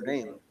to Notre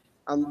Dame,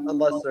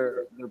 unless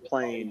they're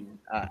playing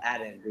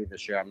at Indy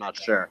this year. I'm not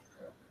sure,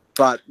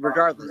 but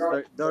regardless,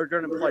 they're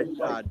going to play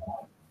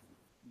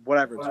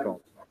whatever it's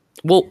called.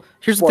 Well,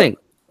 here's the thing.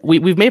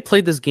 We've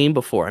played this game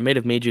before. I may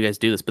have made you guys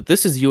do this, but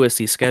this is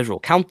USC's schedule.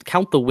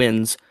 Count the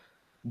wins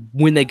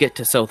when they get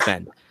to South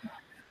Bend.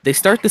 They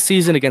start the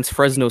season against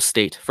Fresno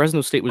State.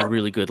 Fresno State was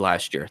really good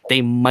last year.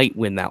 They might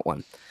win that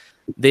one.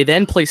 They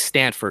then play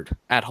Stanford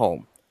at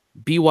home,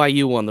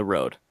 BYU on the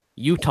road,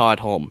 Utah at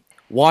home,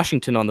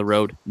 Washington on the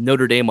road,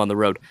 Notre Dame on the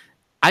road.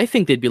 I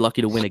think they'd be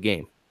lucky to win a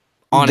game.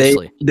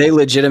 Honestly, they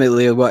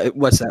legitimately,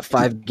 what's that?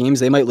 5 games?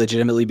 They might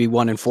legitimately be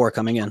 1-4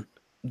 coming in.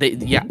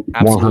 Yeah,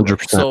 absolutely.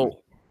 100%. So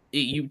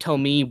you tell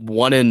me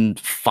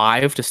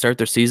 1-5 to start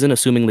their season,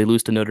 assuming they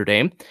lose to Notre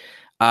Dame.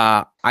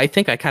 I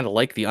think I kind of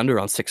like the under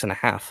on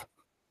 6.5.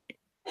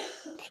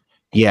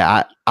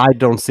 Yeah, I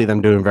don't see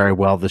them doing very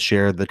well this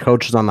year. The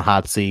coach is on the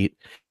hot seat.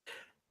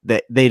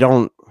 They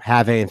don't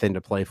have anything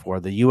to play for.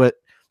 The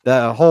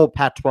whole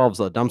Pac-12 is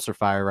a dumpster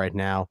fire right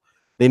now.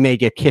 They may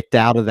get kicked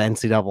out of the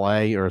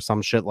NCAA or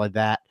some shit like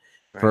that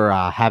for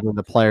having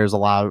the players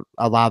allow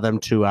them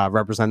to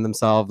represent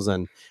themselves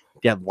and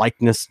get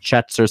likeness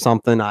checks or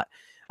something.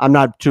 I'm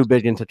not too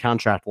big into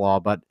contract law,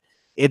 but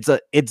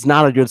it's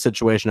not a good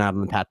situation out in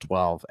the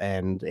Pac-12,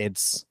 and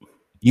it's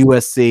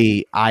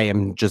USC. I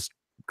am just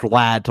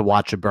glad to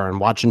watch it burn.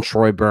 Watching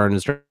Troy burn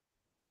is.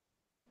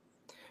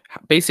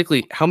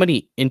 basically, how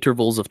many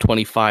intervals of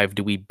 25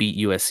 do we beat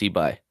USC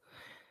by?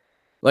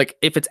 Like,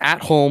 if it's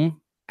at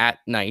home at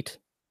night,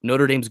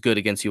 Notre Dame's good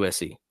against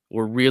USC.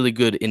 We're really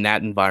good in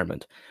that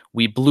environment.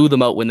 We blew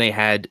them out when they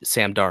had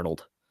Sam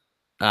Darnold.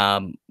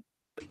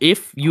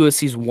 If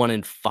USC's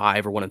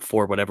 1-5 or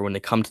 1-4, whatever, when they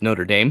come to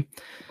Notre Dame,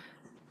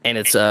 and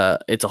it's a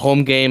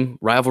home game,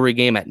 rivalry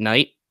game at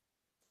night,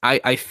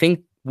 I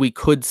think we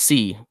could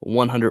see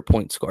 100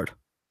 points scored.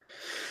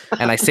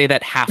 And I say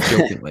that half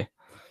jokingly.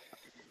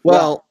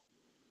 Well,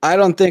 I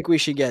don't think we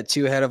should get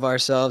too ahead of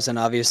ourselves. And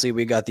obviously,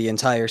 we got the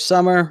entire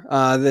summer.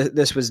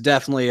 This was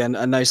definitely a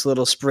nice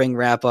little spring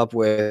wrap up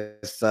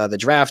with the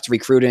draft,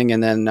 recruiting,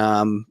 and then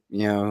a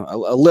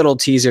little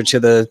teaser to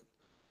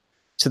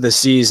the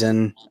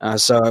season.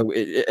 So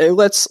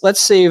let's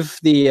save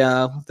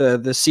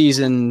the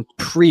season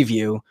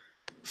preview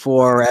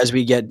for as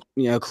we get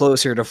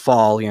closer to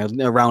fall,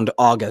 around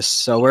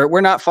August. So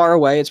we're not far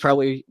away. It's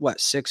probably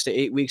 6 to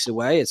 8 weeks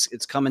away.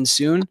 It's coming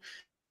soon.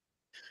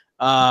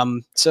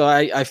 So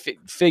I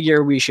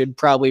figure we should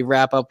probably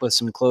wrap up with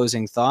some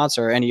closing thoughts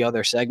or any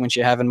other segments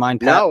you have in mind,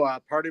 Pat. No,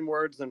 parting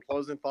words and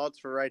closing thoughts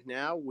for right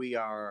now. We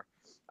are,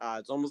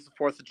 it's almost the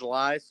 4th of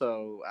July.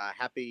 So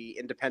happy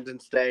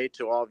Independence Day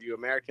to all of you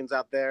Americans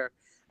out there.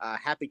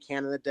 Happy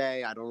Canada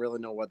Day. I don't really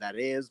know what that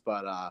is,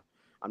 but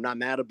I'm not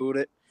mad about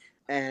it.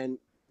 And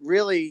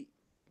really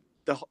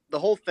the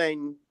whole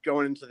thing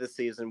going into this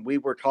season, we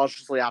were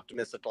cautiously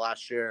optimistic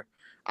last year.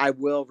 I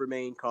will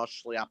remain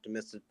cautiously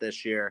optimistic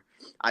this year.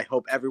 I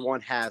hope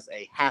everyone has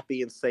a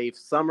happy and safe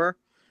summer.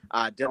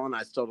 Dylan,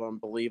 I still don't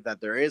believe that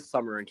there is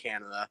summer in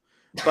Canada.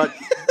 But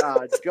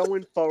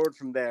going forward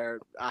from there,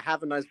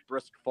 have a nice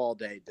brisk fall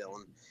day,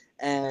 Dylan.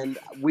 And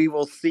we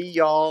will see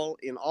y'all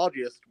in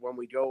August when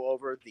we go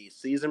over the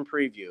season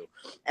preview.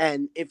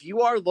 And if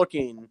you are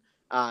looking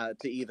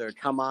to either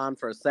come on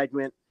for a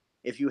segment,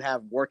 if you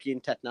have working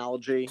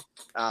technology,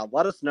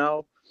 let us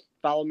know.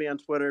 Follow me on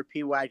Twitter,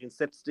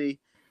 pwagon60.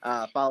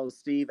 Follow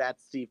Steve at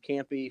Steve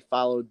Campy.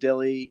 Follow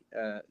Dilly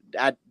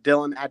at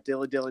Dylan at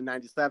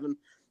DillyDilly97.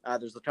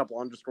 There's a couple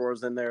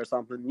underscores in there or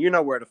something. You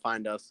know where to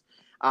find us.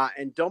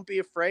 And don't be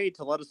afraid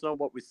to let us know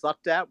what we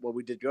sucked at, what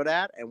we did good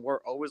at, and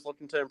we're always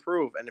looking to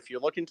improve. And if you're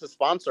looking to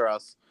sponsor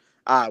us,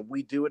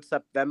 we do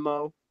accept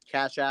Venmo,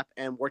 Cash App,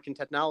 and working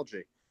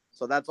technology.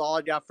 So that's all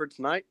I got for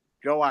tonight.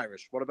 Go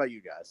Irish. What about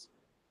you guys?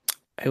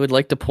 I would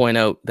like to point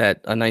out that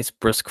a nice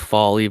brisk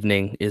fall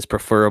evening is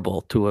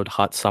preferable to a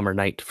hot summer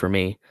night for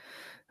me.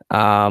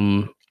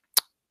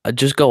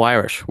 Just go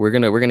Irish. We're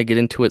gonna get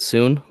into it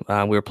soon.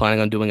 We were planning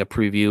on doing a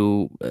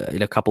preview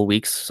in a couple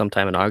weeks,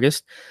 sometime in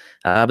August.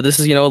 But this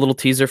is a little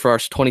teaser for our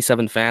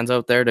 27 fans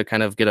out there to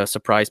kind of get a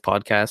surprise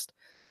podcast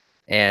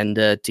and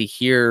to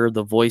hear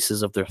the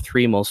voices of their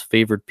 3 most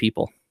favored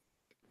people.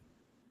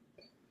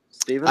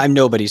 Steven? I'm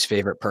nobody's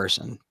favorite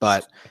person,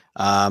 but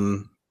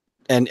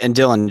and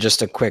Dylan,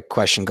 just a quick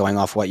question going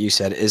off what you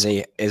said, is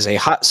a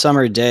hot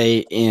summer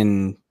day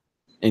in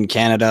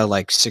Canada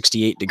like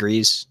 68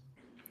 degrees?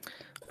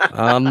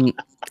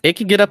 It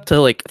could get up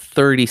to like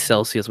 30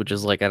 Celsius, which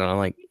is like, I don't know,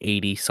 like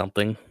 80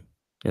 something.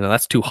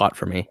 That's too hot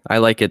for me. I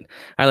like it.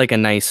 I like a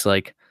nice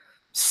like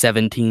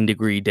 17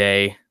 degree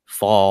day.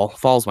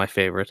 Fall's my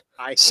favorite.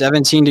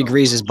 17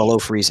 degrees is below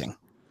freezing.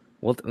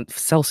 Well,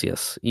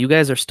 Celsius. You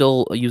guys are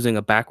still using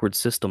a backward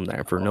system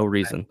there for no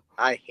reason.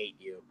 I hate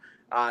you.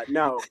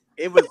 No,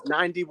 it was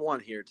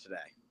 91 here today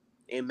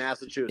in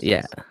Massachusetts.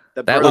 Yeah,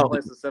 the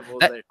birthplace of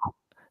civilization.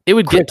 It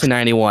would get to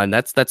 91.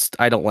 That's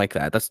I don't like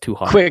that. That's too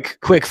hot.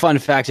 Quick fun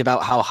fact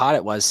about how hot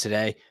it was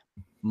today.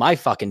 My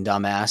fucking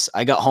dumbass.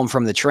 I got home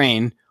from the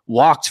train,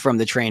 walked from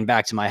the train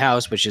back to my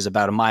house, which is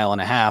about 1.5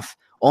 miles,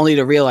 only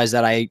to realize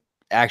that I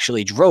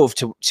actually drove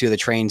to the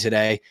train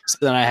today. So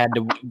then I had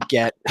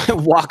to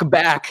walk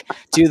back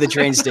to the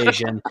train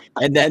station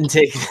and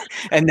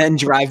then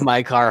drive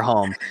my car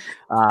home.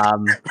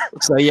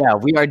 So yeah,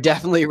 we are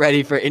definitely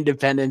ready for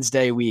Independence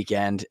Day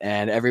weekend,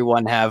 and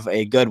everyone have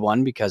a good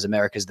one because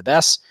America's the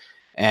best.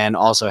 And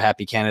also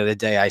happy Canada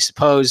Day, I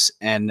suppose.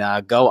 And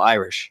go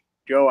Irish.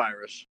 Go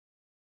Irish.